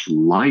so much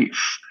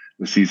life,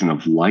 the season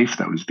of life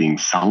that was being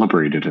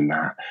celebrated in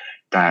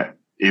that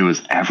it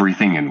was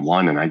everything in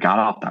one. And I got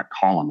off that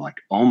call. I'm like,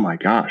 oh my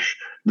gosh,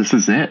 this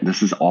is it.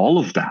 This is all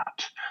of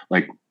that.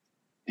 Like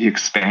he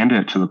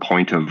expanded it to the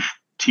point of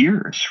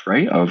tears,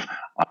 right? Of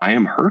I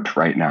am hurt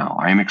right now.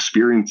 I am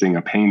experiencing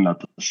a pain that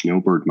the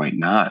snowbird might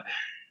not.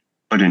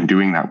 But in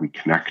doing that, we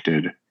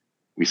connected.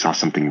 We saw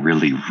something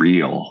really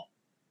real,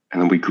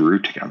 and then we grew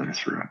together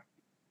through it.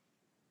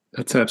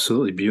 That's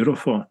absolutely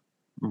beautiful.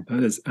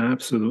 That is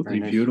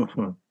absolutely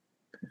beautiful.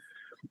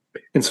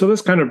 And so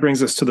this kind of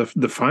brings us to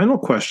the final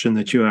question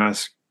that you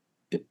ask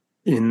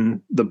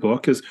in the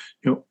book is,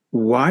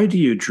 why do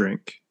you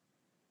drink,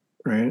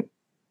 right?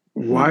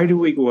 Why do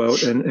we go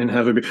out and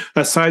have a beer?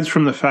 Aside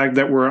from the fact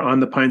that we're on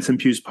the Pints and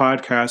Pews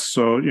podcast,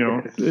 so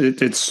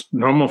it's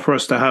normal for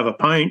us to have a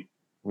pint.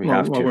 We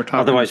have to.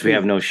 Otherwise, we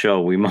have no show.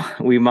 We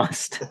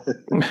must.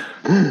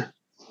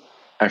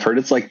 I've heard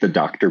it's like the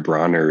Dr.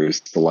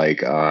 Bronner's,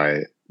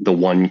 the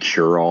one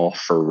cure-all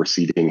for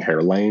receding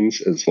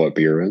hairlines is what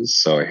beer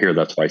is. So I hear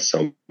that's why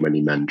so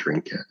many men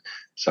drink it.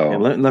 So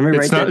let me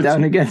write that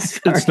down again.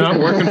 Sorry. It's not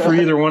working for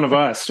either one of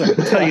us. I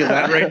can tell you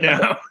that right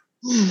now.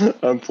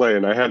 I'm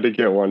playing. I had to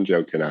get one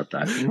joke in at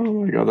that.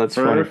 Oh my God, that's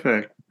perfect.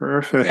 Funny.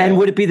 Perfect. And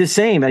would it be the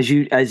same as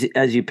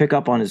you pick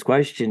up on his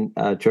question,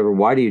 Trevor?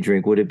 Why do you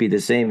drink? Would it be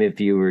the same if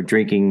you were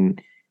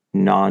drinking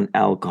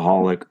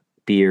non-alcoholic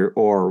beer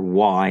or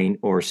wine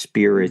or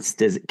spirits?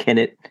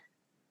 Can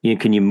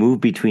you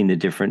move between the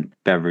different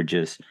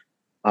beverages?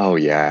 Oh,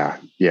 yeah.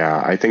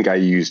 Yeah. I think I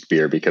used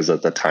beer because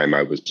at the time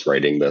I was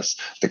writing this,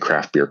 the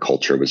craft beer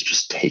culture was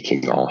just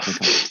taking off.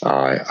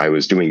 Okay. I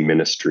was doing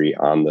ministry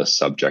on this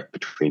subject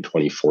between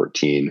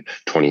 2014,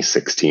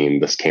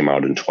 2016. This came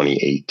out in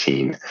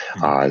 2018.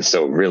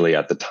 So really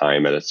at the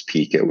time at its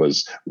peak, it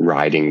was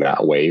riding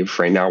that wave.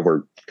 Right now,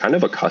 we're kind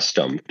of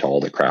accustomed to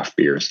all the craft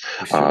beers.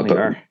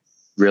 But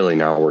really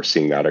now we're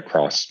seeing that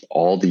across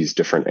all these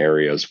different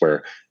areas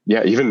where,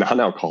 yeah, even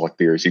non-alcoholic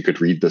beers, you could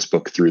read this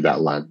book through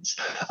that lens.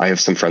 I have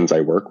some friends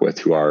I work with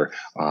who are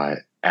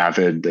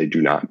avid. They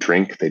do not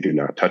drink. They do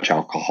not touch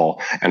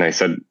alcohol. And I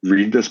said,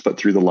 read this, but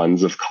through the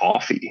lens of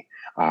coffee.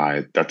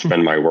 That's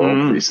been my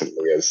world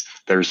recently, is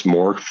there's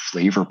more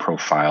flavor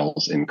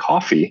profiles in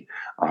coffee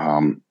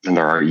than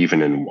there are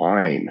even in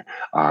wine.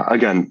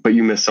 Again, but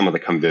you miss some of the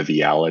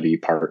conviviality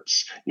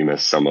parts. You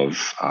miss some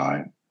of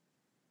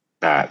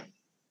that,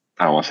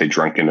 I don't want to say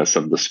drunkenness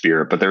of the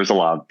spirit, but there's a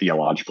lot of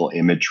theological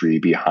imagery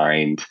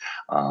behind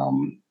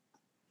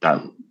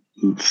that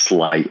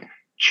slight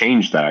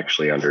change that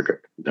actually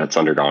that's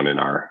undergone in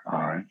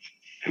our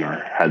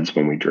heads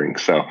when we drink.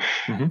 So,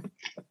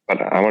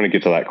 But I want to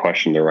get to that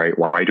question there, right?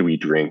 Why do we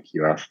drink?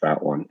 You asked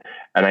that one.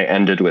 And I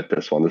ended with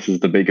this one. This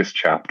is the biggest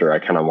chapter. I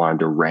kind of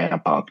wanted to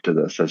ramp up to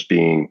this as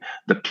being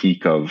the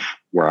peak of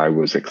where I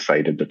was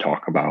excited to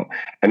talk about.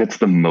 And it's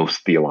the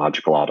most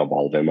theological out of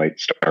all of them. It might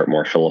start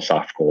more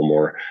philosophical,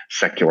 more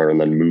secular, and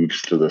then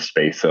moves to the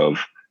space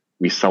of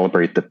we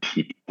celebrate the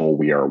people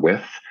we are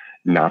with,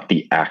 not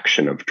the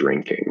action of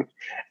drinking.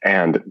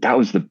 And that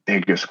was the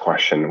biggest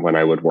question when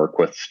I would work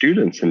with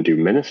students and do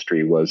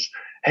ministry was,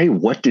 hey,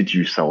 what did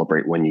you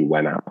celebrate when you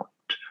went out?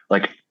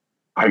 Like,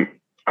 I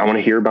want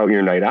to hear about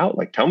your night out.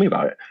 Like, tell me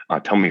about it.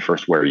 Tell me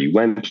first where you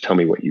went. Tell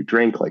me what you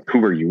drank. Like, who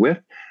were you with?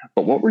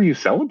 But what were you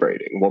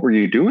celebrating? What were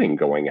you doing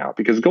going out?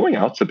 Because going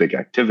out's a big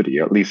activity,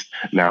 at least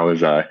now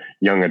as a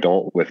young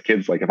adult with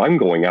kids. Like, if I'm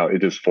going out,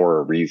 it is for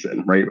a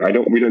reason, right?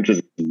 We don't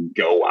just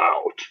go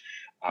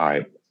out.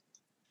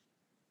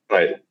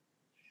 But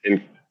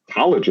in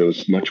college, it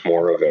was much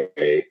more of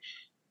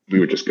we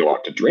would just go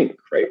out to drink,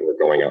 right? We're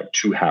going out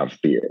to have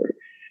beer.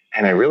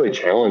 And I really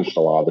challenged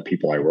a lot of the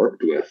people I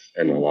worked with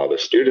and a lot of the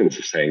students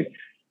of saying,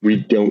 we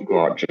don't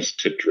go out just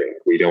to drink.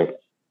 We don't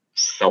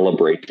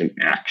celebrate an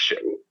action,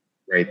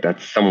 right?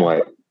 That's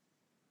somewhat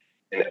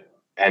an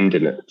end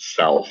in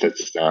itself.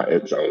 It's not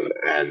its own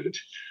end.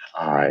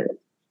 Our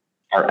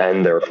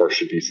end, therefore,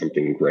 should be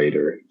something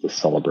greater, the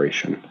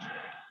celebration.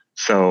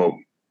 So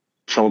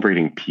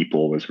celebrating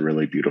people was a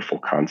really beautiful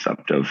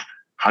concept of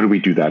how do we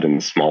do that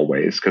in small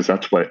ways? Because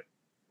that's what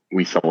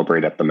we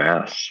celebrate at the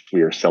Mass.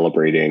 We are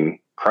celebrating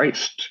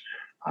Christ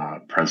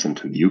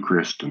present in the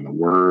Eucharist, in the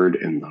Word,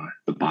 in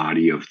the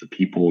body of the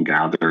people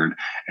gathered,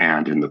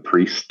 and in the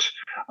priest.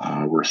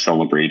 We're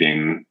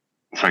celebrating.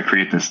 So I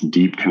create this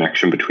deep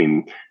connection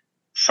between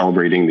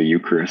celebrating the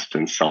Eucharist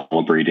and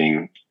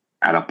celebrating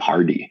at a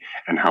party,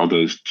 and how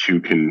those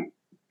two can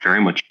very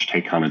much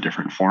take on a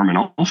different form. And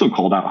also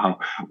called out how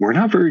we're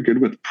not very good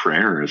with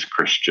prayer as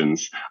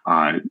Christians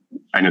and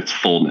its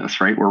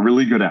fullness, right? We're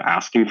really good at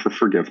asking for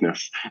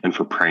forgiveness and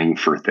for praying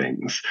for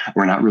things.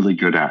 We're not really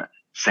good at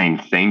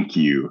saying thank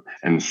you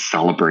and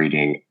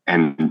celebrating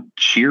and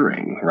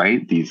cheering,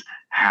 right? These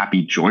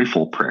happy,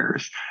 joyful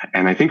prayers.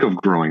 And I think of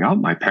growing up,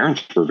 my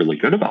parents were really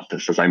good about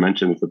this. As I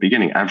mentioned at the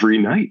beginning, every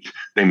night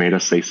they made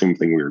us say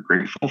something we were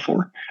grateful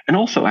for and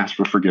also ask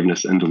for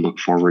forgiveness and to look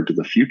forward to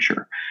the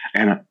future.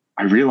 And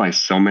I realize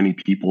so many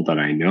people that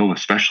I know,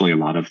 especially a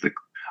lot of the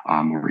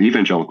more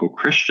evangelical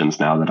Christians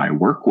now that I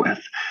work with,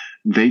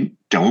 they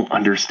don't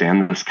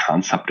understand this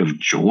concept of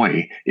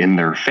joy in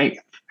their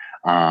faith.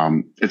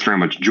 It's very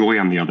much joy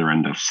on the other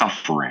end of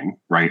suffering,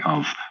 right?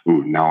 Of,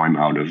 ooh, now I'm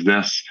out of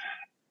this.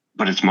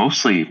 But it's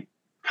mostly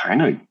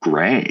kind of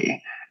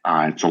gray.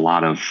 It's a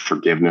lot of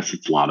forgiveness.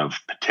 It's a lot of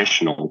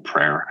petitional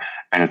prayer.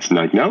 And it's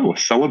like, no,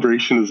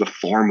 celebration is a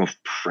form of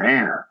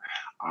prayer.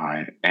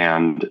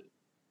 And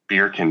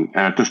beer can,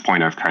 and at this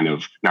point, I've kind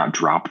of not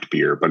dropped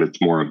beer, but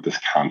it's more of this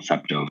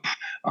concept of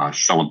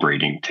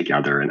celebrating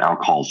together. And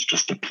alcohol is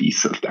just a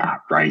piece of that,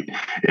 right?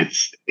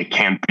 It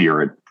can't be,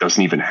 or it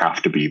doesn't even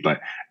have to be.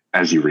 But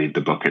as you read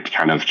the book, it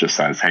kind of just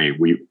says, hey,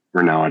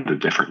 we're now at a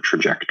different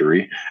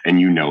trajectory, and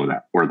you know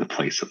that where the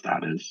place of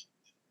that is.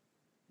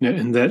 Yeah,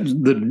 and that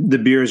the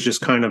beer is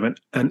just kind of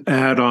an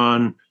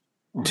add-on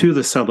to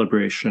the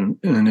celebration,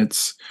 and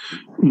it's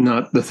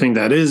not the thing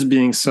that is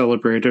being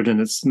celebrated, and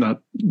it's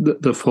not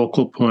the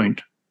focal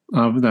point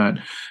of that.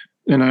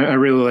 And I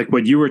really like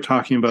what you were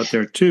talking about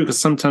there too, because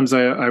sometimes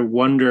I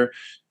wonder,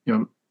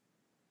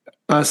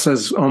 us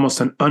as almost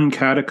an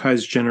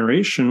uncatechized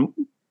generation,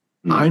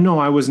 I know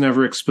I was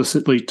never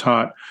explicitly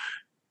taught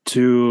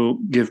to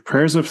give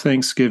prayers of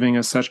thanksgiving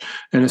as such,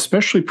 and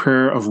especially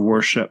prayer of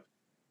worship,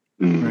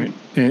 right?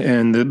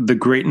 And the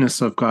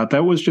greatness of God.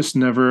 That was just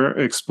never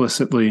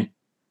explicitly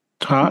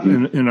taught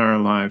in our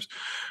lives.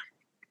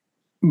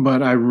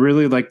 But I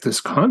really like this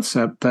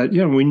concept that,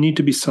 we need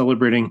to be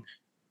celebrating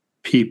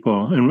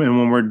people. And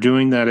when we're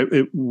doing that,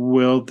 it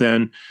will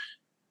then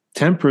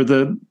temper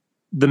the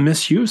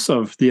misuse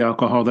of the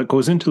alcohol that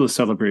goes into the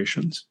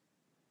celebrations.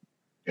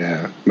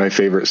 Yeah, my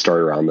favorite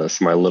story around this,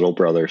 my little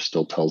brother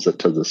still tells it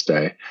to this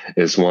day,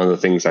 is one of the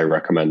things I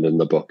recommend in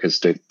the book is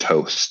to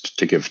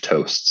give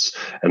toasts.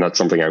 And that's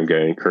something I'm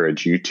going to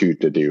encourage you two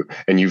to do.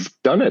 And you've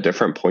done at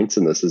different points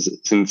in this. Is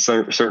in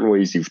certain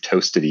ways you've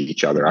toasted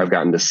each other. I've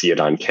gotten to see it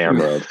on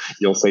camera.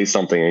 You'll say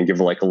something and give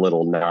like a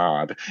little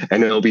nod,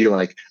 and it'll be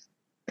like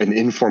an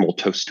informal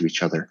toast to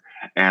each other.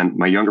 And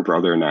my younger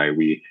brother and I,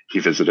 he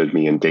visited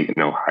me in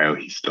Dayton, Ohio.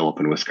 He's still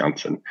up in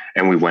Wisconsin.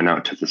 And we went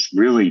out to this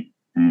really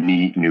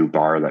neat new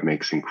bar that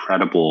makes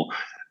incredible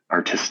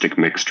artistic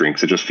mixed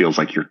drinks. It just feels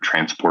like you're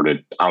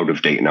transported out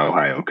of Dayton,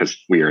 Ohio,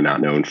 because we are not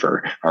known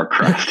for our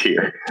craft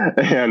here.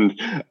 And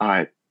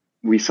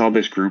we saw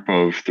this group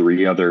of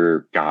 3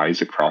 other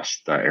guys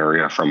across the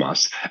area from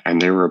us, and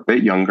they were a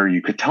bit younger.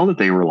 You could tell that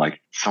they were like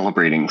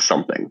celebrating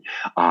something.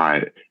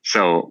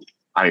 So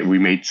we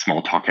made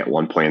small talk at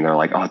one point, and they're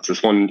like, oh, it's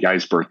this one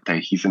guy's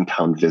birthday. He's in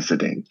town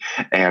visiting.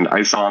 And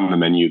I saw on the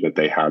menu that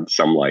they had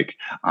some like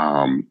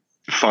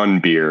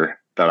fun beer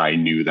that I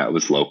knew that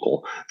was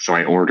local. So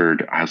I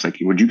was like,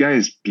 would you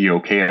guys be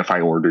okay if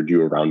I ordered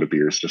you a round of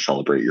beers to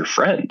celebrate your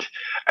friend?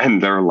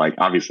 And they're like,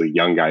 obviously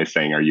young guys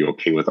saying, are you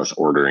okay with us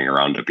ordering a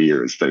round of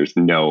beers? There's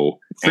no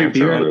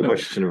answer other than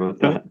question about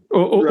that.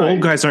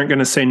 Old guys aren't going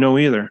to say no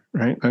either,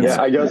 right?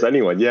 Yeah, I guess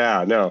anyone.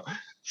 Yeah, no.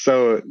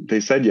 So they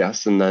said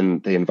yes, and then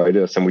they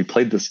invited us, and we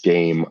played this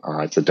game.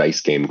 It's a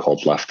dice game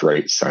called Left,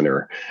 Right,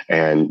 Center,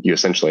 and you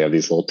essentially have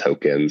these little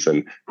tokens,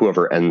 and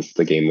whoever ends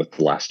the game with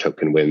the last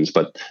token wins.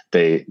 But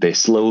they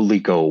slowly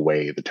go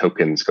away. The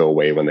tokens go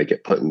away when they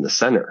get put in the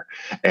center,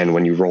 and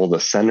when you roll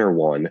the center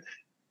one,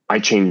 I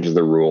changed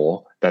the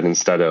rule that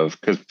instead of,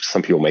 because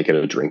some people make it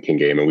a drinking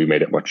game, and we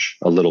made it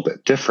a little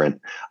bit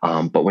different.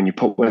 But when you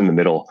put one in the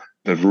middle,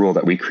 the rule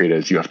that we created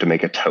is you have to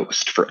make a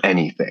toast for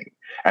anything.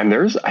 And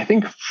there's, I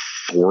think,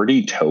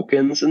 40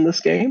 tokens in this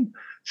game.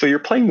 So you're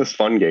playing this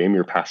fun game.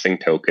 You're passing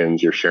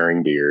tokens. You're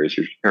sharing beers.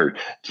 You're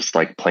just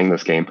like playing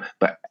this game.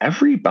 But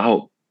every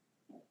about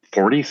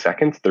 40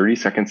 seconds, 30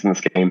 seconds in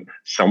this game,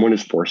 someone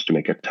is forced to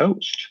make a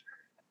toast.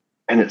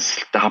 And it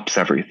stops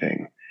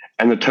everything.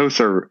 And the toasts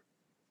are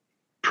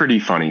pretty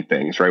funny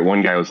things, right?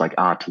 One guy was like,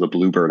 to the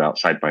bluebird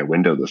outside my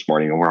window this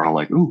morning. And we're all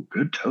like, ooh,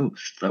 good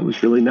toast. That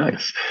was really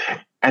nice.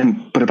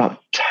 But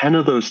about 10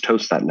 of those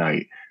toasts that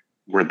night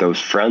were those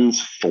friends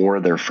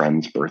for their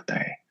friend's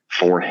birthday,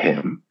 for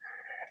him.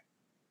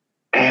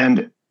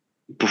 And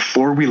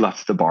before we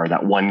left the bar,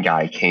 that one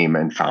guy came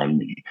and found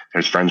me.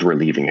 His friends were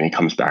leaving, and he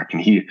comes back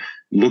and he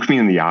looked me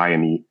in the eye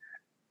and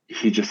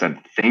he just said,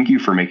 thank you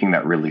for making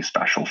that really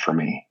special for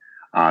me.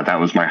 That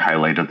was my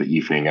highlight of the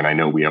evening. And I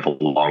know we have a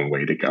long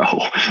way to go.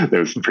 It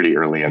was pretty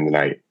early in the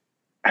night.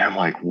 And I'm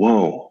like,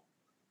 whoa,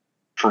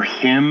 for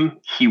him,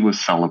 he was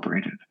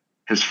celebrated.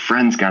 His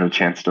friends got a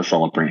chance to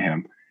celebrate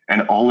him.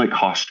 And all it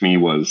cost me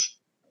was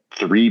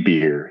 3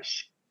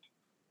 beers,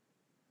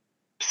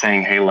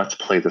 saying, hey, let's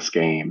play this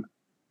game,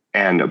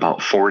 and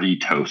about 40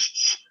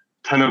 toasts,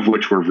 10 of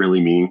which were really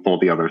meaningful.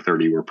 The other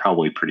 30 were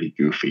probably pretty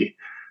goofy.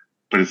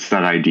 But it's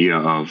that idea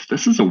of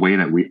this is a way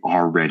that we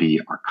already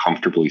are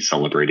comfortably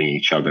celebrating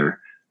each other.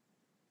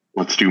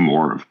 Let's do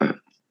more of it.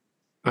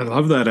 I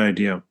love that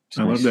idea.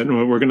 I love that.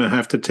 We're going to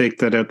have to take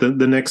that out the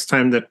next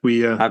time that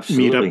we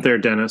meet up there,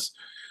 Dennis.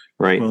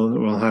 Right.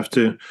 We'll have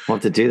to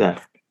do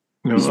that.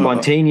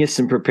 Spontaneous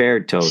and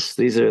prepared toasts.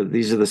 These are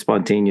the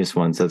spontaneous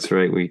ones. That's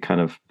right. We kind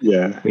of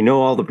we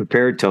know all the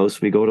prepared toasts.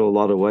 We go to a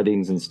lot of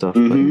weddings and stuff,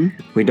 but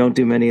we don't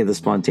do many of the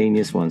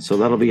spontaneous ones. So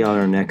that'll be on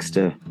our next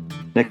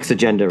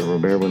agenda,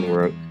 Robert, when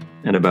we're out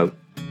and about.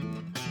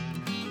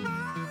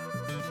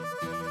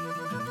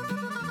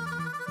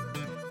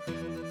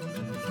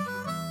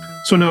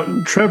 So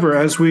now, Trevor,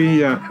 as we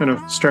kind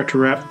of start to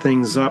wrap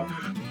things up,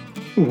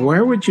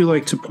 where would you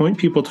like to point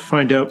people to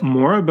find out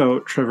more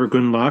about Trevor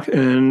Gundlach,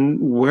 and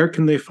where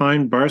can they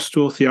find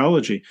Barstool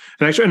Theology?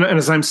 And actually, and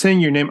as I'm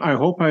saying your name, I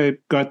hope I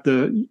got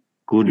your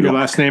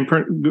last name,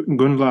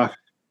 Gundlach.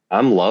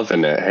 I'm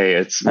loving it. Hey,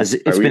 it's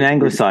been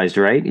anglicized,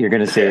 right? You're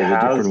going to say it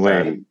a different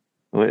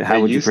way. How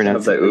would you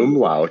pronounce it? The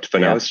umlaut, but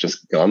now it's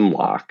just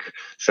Gundlach.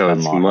 So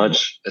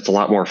it's a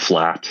lot more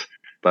flat.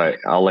 But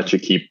I'll let you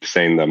keep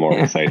saying the more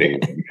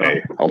exciting.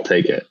 Okay, I'll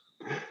take it.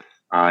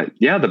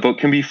 The book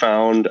can be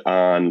found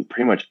on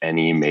pretty much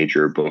any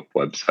major book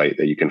website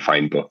that you can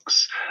find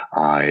books.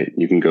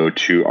 You can go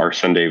to Our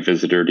Sunday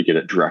Visitor to get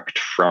it direct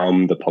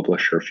from the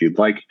publisher if you'd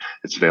like.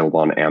 It's available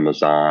on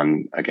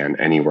Amazon, again,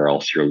 anywhere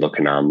else you're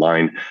looking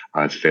online.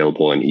 It's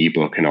available in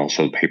ebook and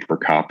also paper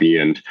copy,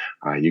 and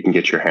you can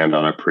get your hand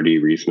on a pretty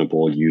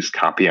reasonable used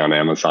copy on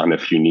Amazon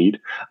if you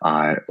need,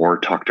 or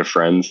talk to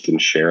friends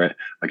and share it.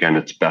 Again,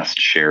 it's best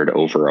shared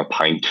over a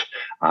pint.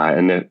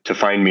 To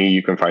find me,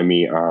 you can find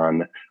me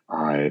on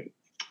my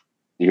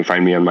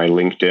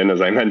LinkedIn,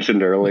 as I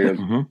mentioned earlier.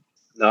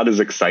 Not as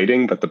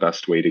exciting, but the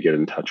best way to get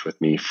in touch with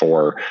me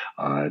for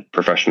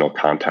professional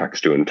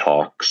contacts, doing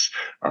talks,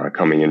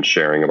 coming and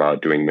sharing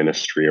about doing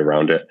ministry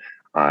around it.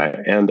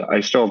 And I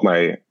still have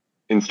my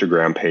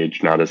Instagram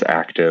page, not as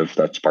active.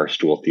 That's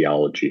Barstool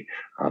Theology,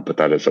 but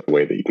that is a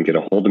way that you can get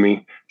a hold of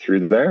me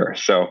through there.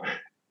 So,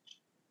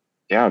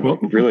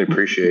 really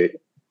appreciate.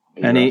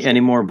 Any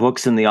more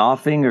books in the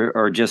offing,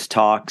 or just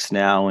talks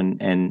now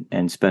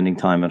and spending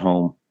time at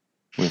home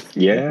with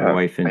your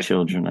wife and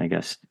children, I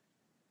guess?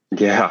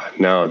 Yeah,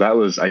 no,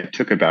 I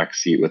took a back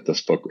seat with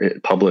this book.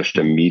 It published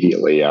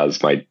immediately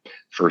as my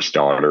first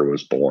daughter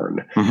was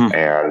born,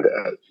 and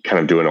kind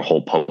of doing a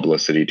whole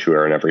publicity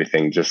tour and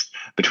everything. Just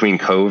between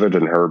COVID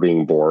and her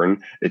being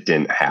born, it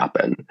didn't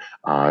happen.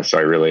 So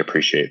I really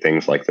appreciate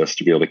things like this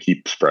to be able to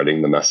keep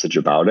spreading the message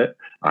about it.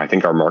 I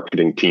think our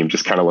marketing team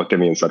just kind of looked at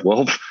me and said,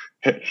 well,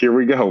 here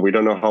we go. We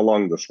don't know how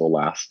long this will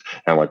last.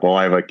 And I'm like, well,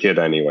 I have a kid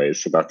anyway,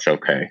 so that's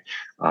okay.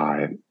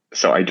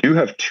 So I do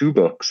have 2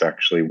 books,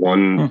 actually.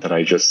 One that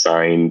I just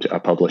signed a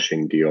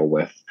publishing deal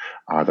with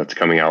that's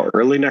coming out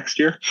early next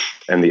year.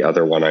 And the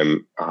other one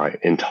I'm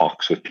in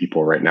talks with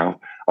people right now.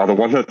 The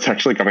one that's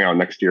actually coming out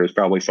next year is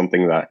probably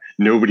something that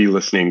nobody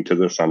listening to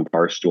this on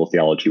Barstool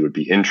Theology would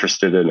be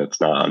interested in. It's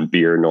not on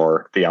beer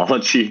nor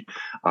theology.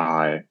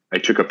 I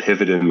took a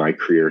pivot in my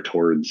career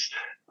towards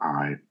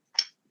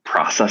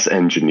process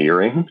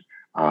engineering,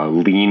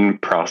 lean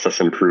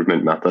process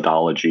improvement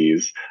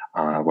methodologies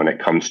when it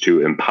comes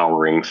to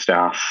empowering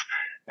staff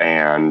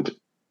and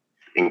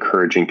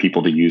encouraging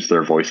people to use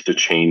their voice to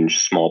change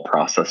small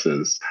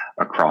processes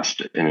across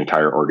an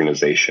entire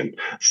organization.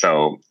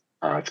 So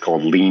it's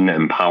called Lean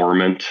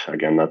Empowerment.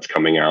 Again, that's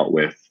coming out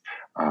with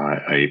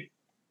a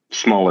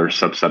smaller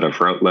subset of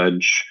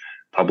Routledge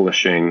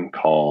publishing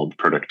called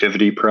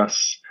Productivity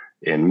Press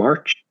in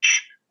March.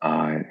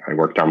 I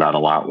worked on that a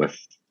lot with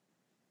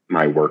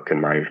my work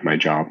and my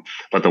job.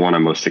 But the one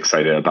I'm most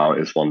excited about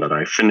is one that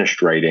I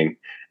finished writing,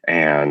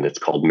 and it's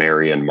called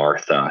Mary and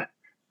Martha.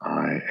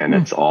 And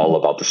it's all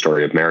about the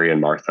story of Mary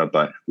and Martha,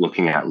 but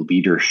looking at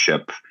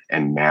leadership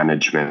and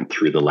management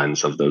through the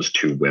lens of those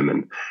two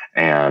women.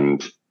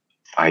 And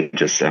I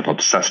just am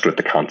obsessed with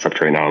the concept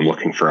right now. I'm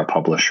looking for a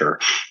publisher.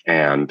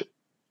 And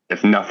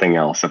if nothing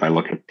else, if I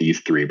look at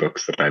these 3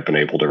 books that I've been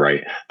able to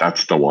write,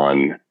 that's the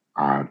one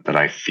that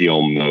I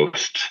feel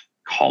most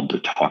called to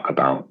talk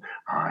about,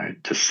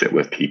 to sit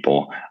with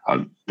people.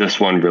 This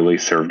one really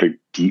served a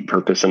deep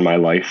purpose in my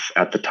life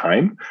at the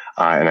time,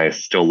 and I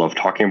still love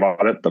talking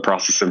about it. The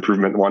process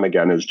improvement one,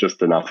 again, is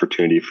just an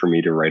opportunity for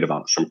me to write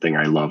about something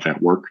I love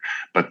at work.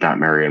 But that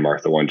Mary and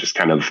Martha one just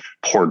kind of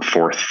poured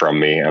forth from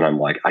me, and I'm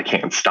like, I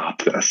can't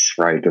stop this,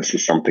 right? This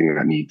is something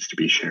that needs to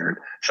be shared.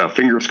 So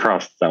fingers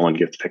crossed that one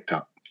gets picked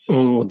up.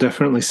 We'll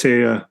definitely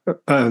say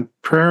a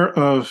prayer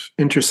of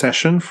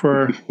intercession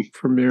for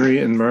Mary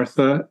and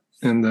Martha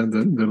and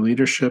the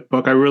leadership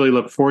book. I really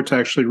look forward to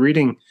actually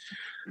reading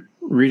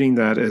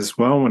that as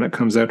well when it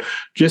comes out.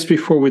 Just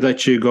before we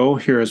let you go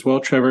here as well,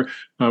 Trevor,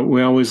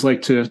 we always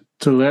like to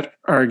let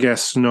our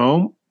guests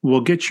know.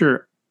 We'll get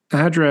your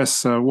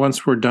address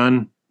once we're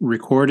done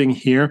recording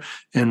here,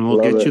 and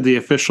we'll get you the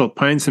official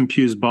Pines and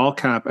Pews ball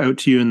cap out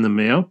to you in the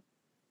mail.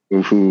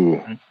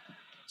 Ooh.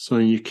 So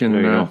you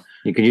can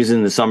you can use it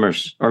in the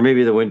summers or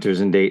maybe the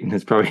winters in Dayton.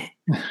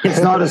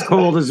 It's not as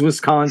cold as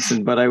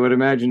Wisconsin, but I would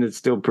imagine it's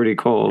still pretty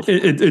cold.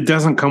 It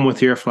doesn't come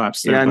with ear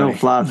flaps there, no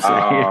flaps.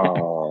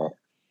 Oh.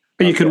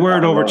 But you could wear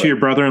it over to your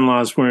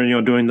brother-in-law's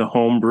where doing the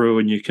home brew,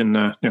 and you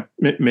can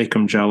make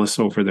them jealous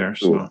over there.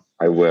 So ooh,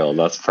 I will.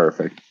 That's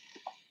perfect.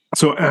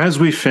 So as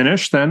we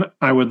finish, then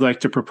I would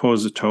like to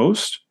propose a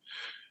toast.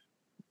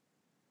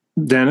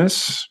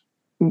 Dennis,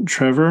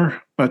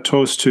 Trevor, a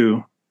toast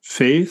to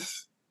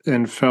faith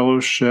and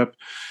fellowship,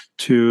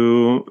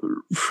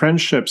 to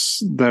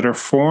friendships that are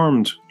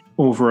formed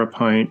over a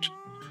pint,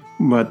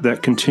 but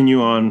that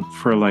continue on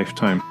for a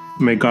lifetime.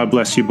 May God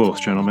bless you both,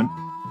 gentlemen.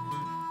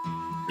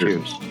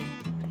 Cheers.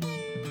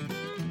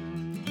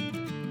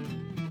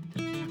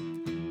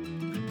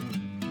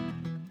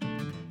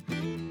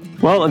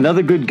 Well,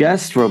 another good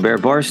guest,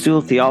 Robert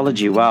Barstool,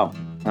 Theology. Wow.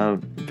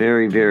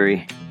 Very,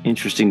 very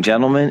interesting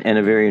gentleman and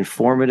a very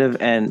informative.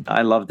 And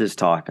I loved this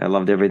talk. I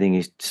loved everything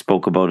he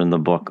spoke about in the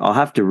book. I'll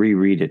have to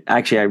reread it.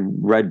 Actually, I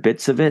read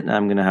bits of it, and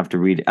I'm going to have to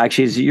read it.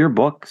 Actually, it's your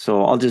book,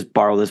 so I'll just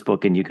borrow this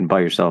book and you can buy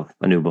yourself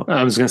a new book.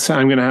 I was going to say,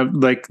 I'm going to have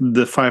like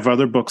the 5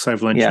 other books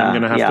I've lent you. I'm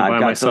going to have to buy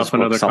myself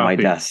another copy. On my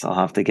desk. I'll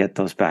have to get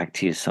those back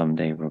to you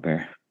someday,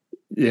 Robert.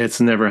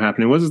 It's never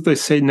happening. What does they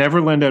say?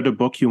 Never lend out a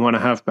book you want to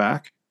have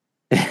back.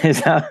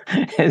 Is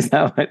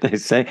that what they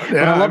say? Yeah,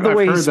 but I love the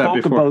way he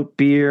spoke about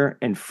beer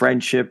and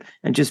friendship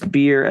and just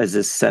beer as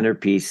a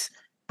centerpiece,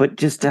 but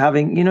just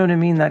having, you know what I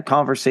mean, that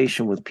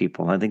conversation with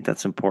people. I think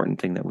that's an important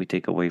thing that we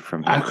take away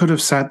from him. I could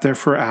have sat there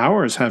for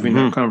hours having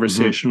that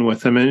conversation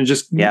with him, and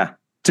just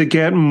to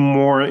get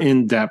more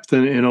in depth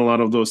in a lot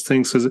of those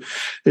things. Because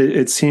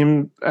it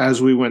seemed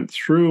as we went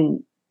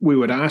through, we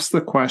would ask the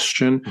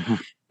question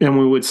and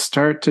we would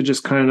start to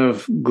just kind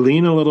of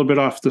glean a little bit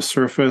off the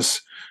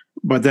surface.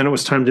 But then it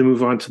was time to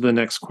move on to the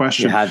next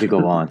question. You had to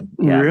go on.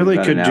 Yeah, really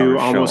could do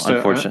almost a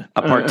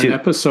part 2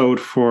 episode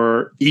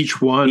for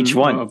each one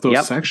of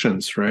those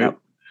sections, right? Yep.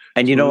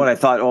 And you know what I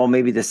thought? Oh,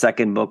 maybe the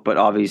second book, but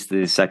obviously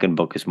the second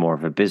book is more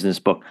of a business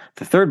book.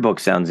 The third book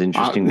sounds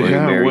interesting, where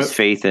Mary's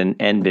faith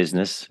and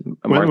business.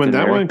 When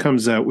that one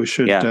comes out, we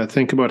should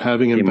think about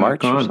having him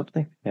back on. Or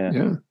something.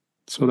 Yeah.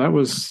 So that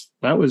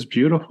was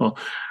beautiful,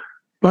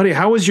 buddy.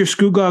 How was your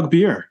Scugog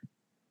beer?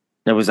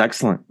 That was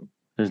excellent.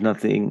 There's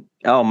nothing.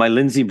 Oh, my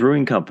Lindsay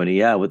Brewing Company.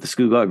 Yeah, with the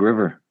Scugog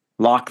River.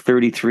 Lock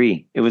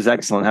 33. It was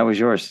excellent. How was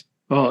yours?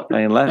 Oh,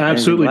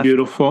 absolutely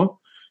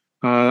beautiful.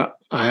 I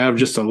have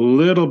just a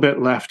little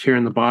bit left here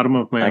in the bottom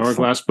of my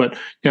hourglass, but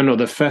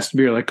the Fest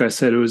beer, like I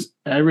said, it was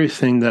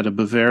everything that a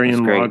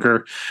Bavarian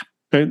lager.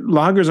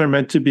 Lagers are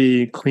meant to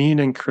be clean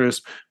and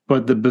crisp,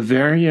 but the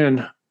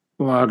Bavarian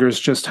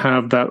lagers just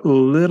have that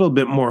little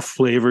bit more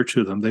flavor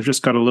to them. They've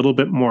just got a little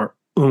bit more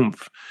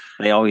oomph.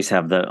 They always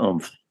have that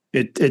oomph.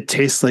 It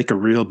tastes like a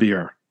real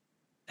beer.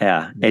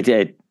 Yeah,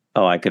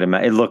 I could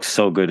imagine. It looks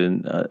so good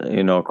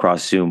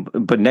across Zoom.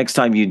 But next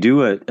time you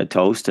do a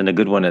toast, and a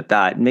good one at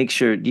that, make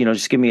sure,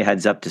 just give me a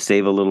heads up to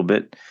save a little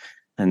bit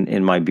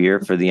in my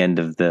beer for the end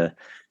of the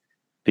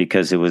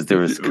because it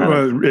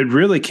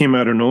really came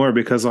out of nowhere,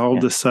 because all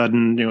of a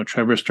sudden,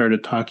 Trevor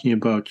started talking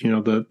about,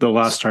 the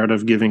lost art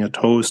of giving a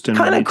toast, and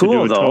kind of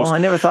cool though. Toast. I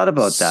never thought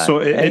about that. So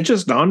it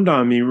just dawned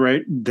on me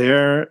right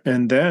there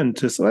and then,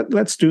 just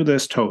let's do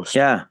this toast.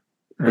 Yeah.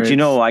 Right?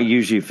 But I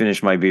usually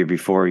finish my beer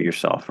before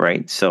yourself,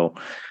 right? So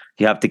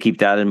you have to keep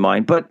that in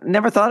mind. But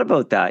never thought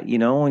about that,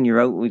 when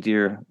you're out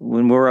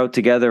when we're out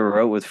together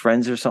or out with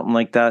friends or something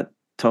like that,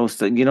 toast.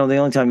 The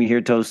only time you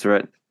hear toast are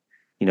at,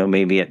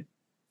 maybe at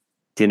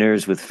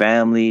dinners with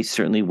family,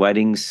 certainly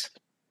weddings,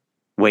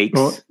 wakes.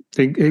 Well,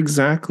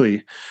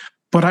 exactly.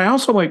 But I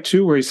also like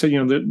too where he said,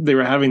 they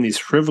were having these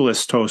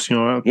frivolous toasts.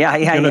 I'm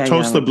going to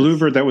toast the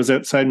bluebird that was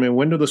outside my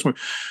window this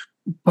morning.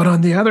 But on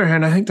the other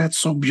hand, I think that's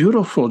so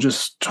beautiful,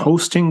 just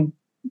toasting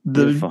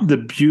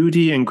the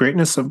beauty and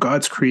greatness of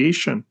God's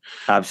creation.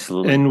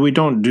 Absolutely. And we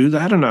don't do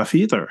that enough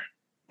either.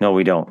 No,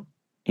 we don't.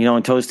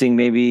 And toasting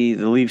maybe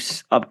the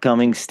Leafs'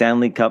 upcoming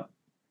Stanley Cup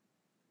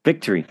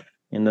victory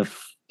in the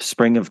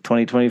spring of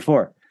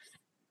 2024.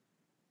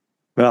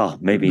 Well,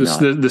 maybe not.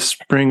 The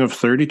spring of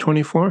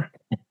 3024?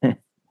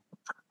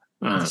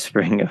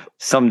 Spring of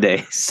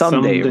someday,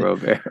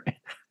 Robert.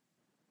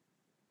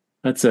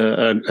 That's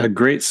a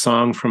great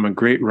song from a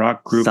great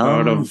rock group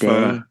out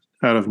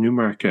of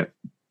Newmarket.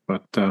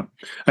 But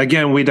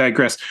again, we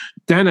digress.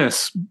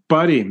 Dennis,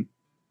 buddy,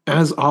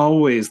 as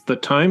always, the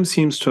time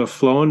seems to have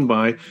flown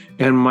by,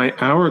 and my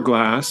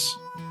hourglass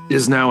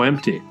is now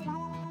empty.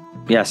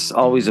 Yes,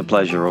 always a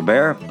pleasure,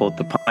 Robert. Both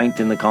the pint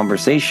and the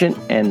conversation,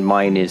 and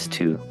mine is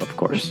too, of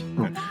course.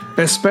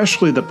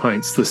 Especially the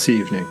pints this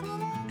evening,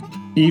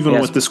 even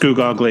with the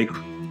Scugog Lake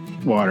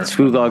water.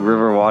 Scugog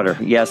River water,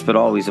 yes, but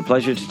always a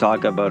pleasure to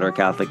talk about our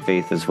Catholic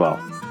faith as well.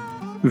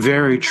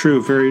 Very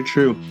true, very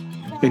true.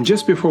 And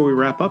just before we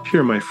wrap up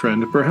here, my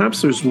friend,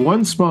 perhaps there's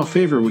one small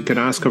favor we could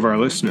ask of our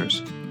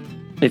listeners.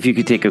 If you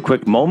could take a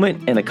quick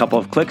moment and a couple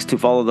of clicks to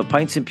follow the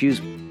Pints and Pews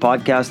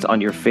podcast on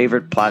your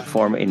favorite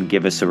platform and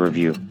give us a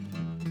review.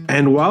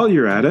 And while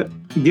you're at it,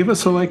 give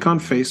us a like on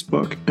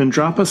Facebook and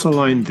drop us a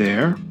line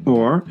there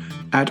or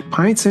at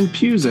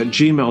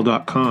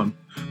pintsandpews@gmail.com.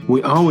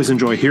 We always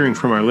enjoy hearing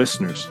from our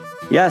listeners.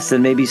 Yes,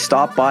 and maybe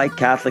stop by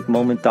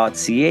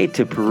catholicmoment.ca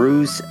to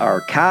peruse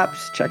our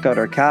caps, check out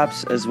our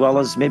caps, as well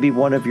as maybe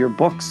one of your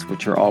books,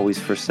 which are always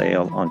for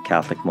sale on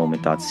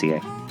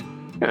catholicmoment.ca.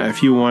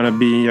 If you want to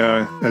be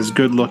as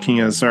good looking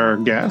as our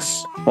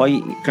guests, well,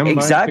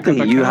 exactly.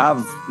 You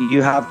have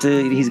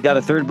to. He's got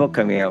a third book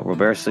coming out,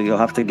 Robert. So you'll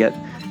have to get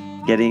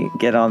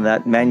on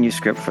that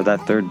manuscript for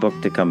that third book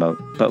to come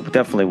out. But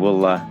definitely, we'll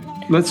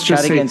let's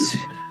just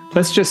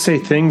say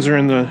things are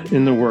in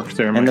the works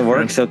there. In the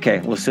works,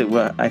 okay. We'll see.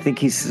 Well, I think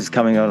he's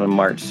coming out in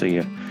March. So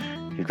you've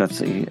got.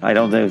 I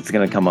don't think it's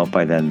going to come out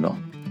by then, though.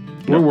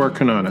 We're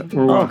working on it.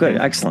 Good.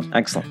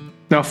 Excellent.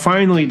 Now,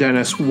 finally,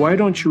 Dennis, why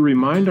don't you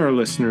remind our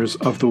listeners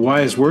of the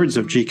wise words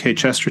of G.K.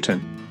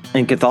 Chesterton?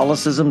 In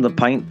Catholicism, the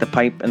pint, the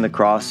pipe, and the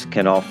cross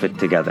can all fit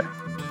together.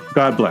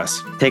 God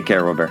bless. Take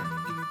care, Robert.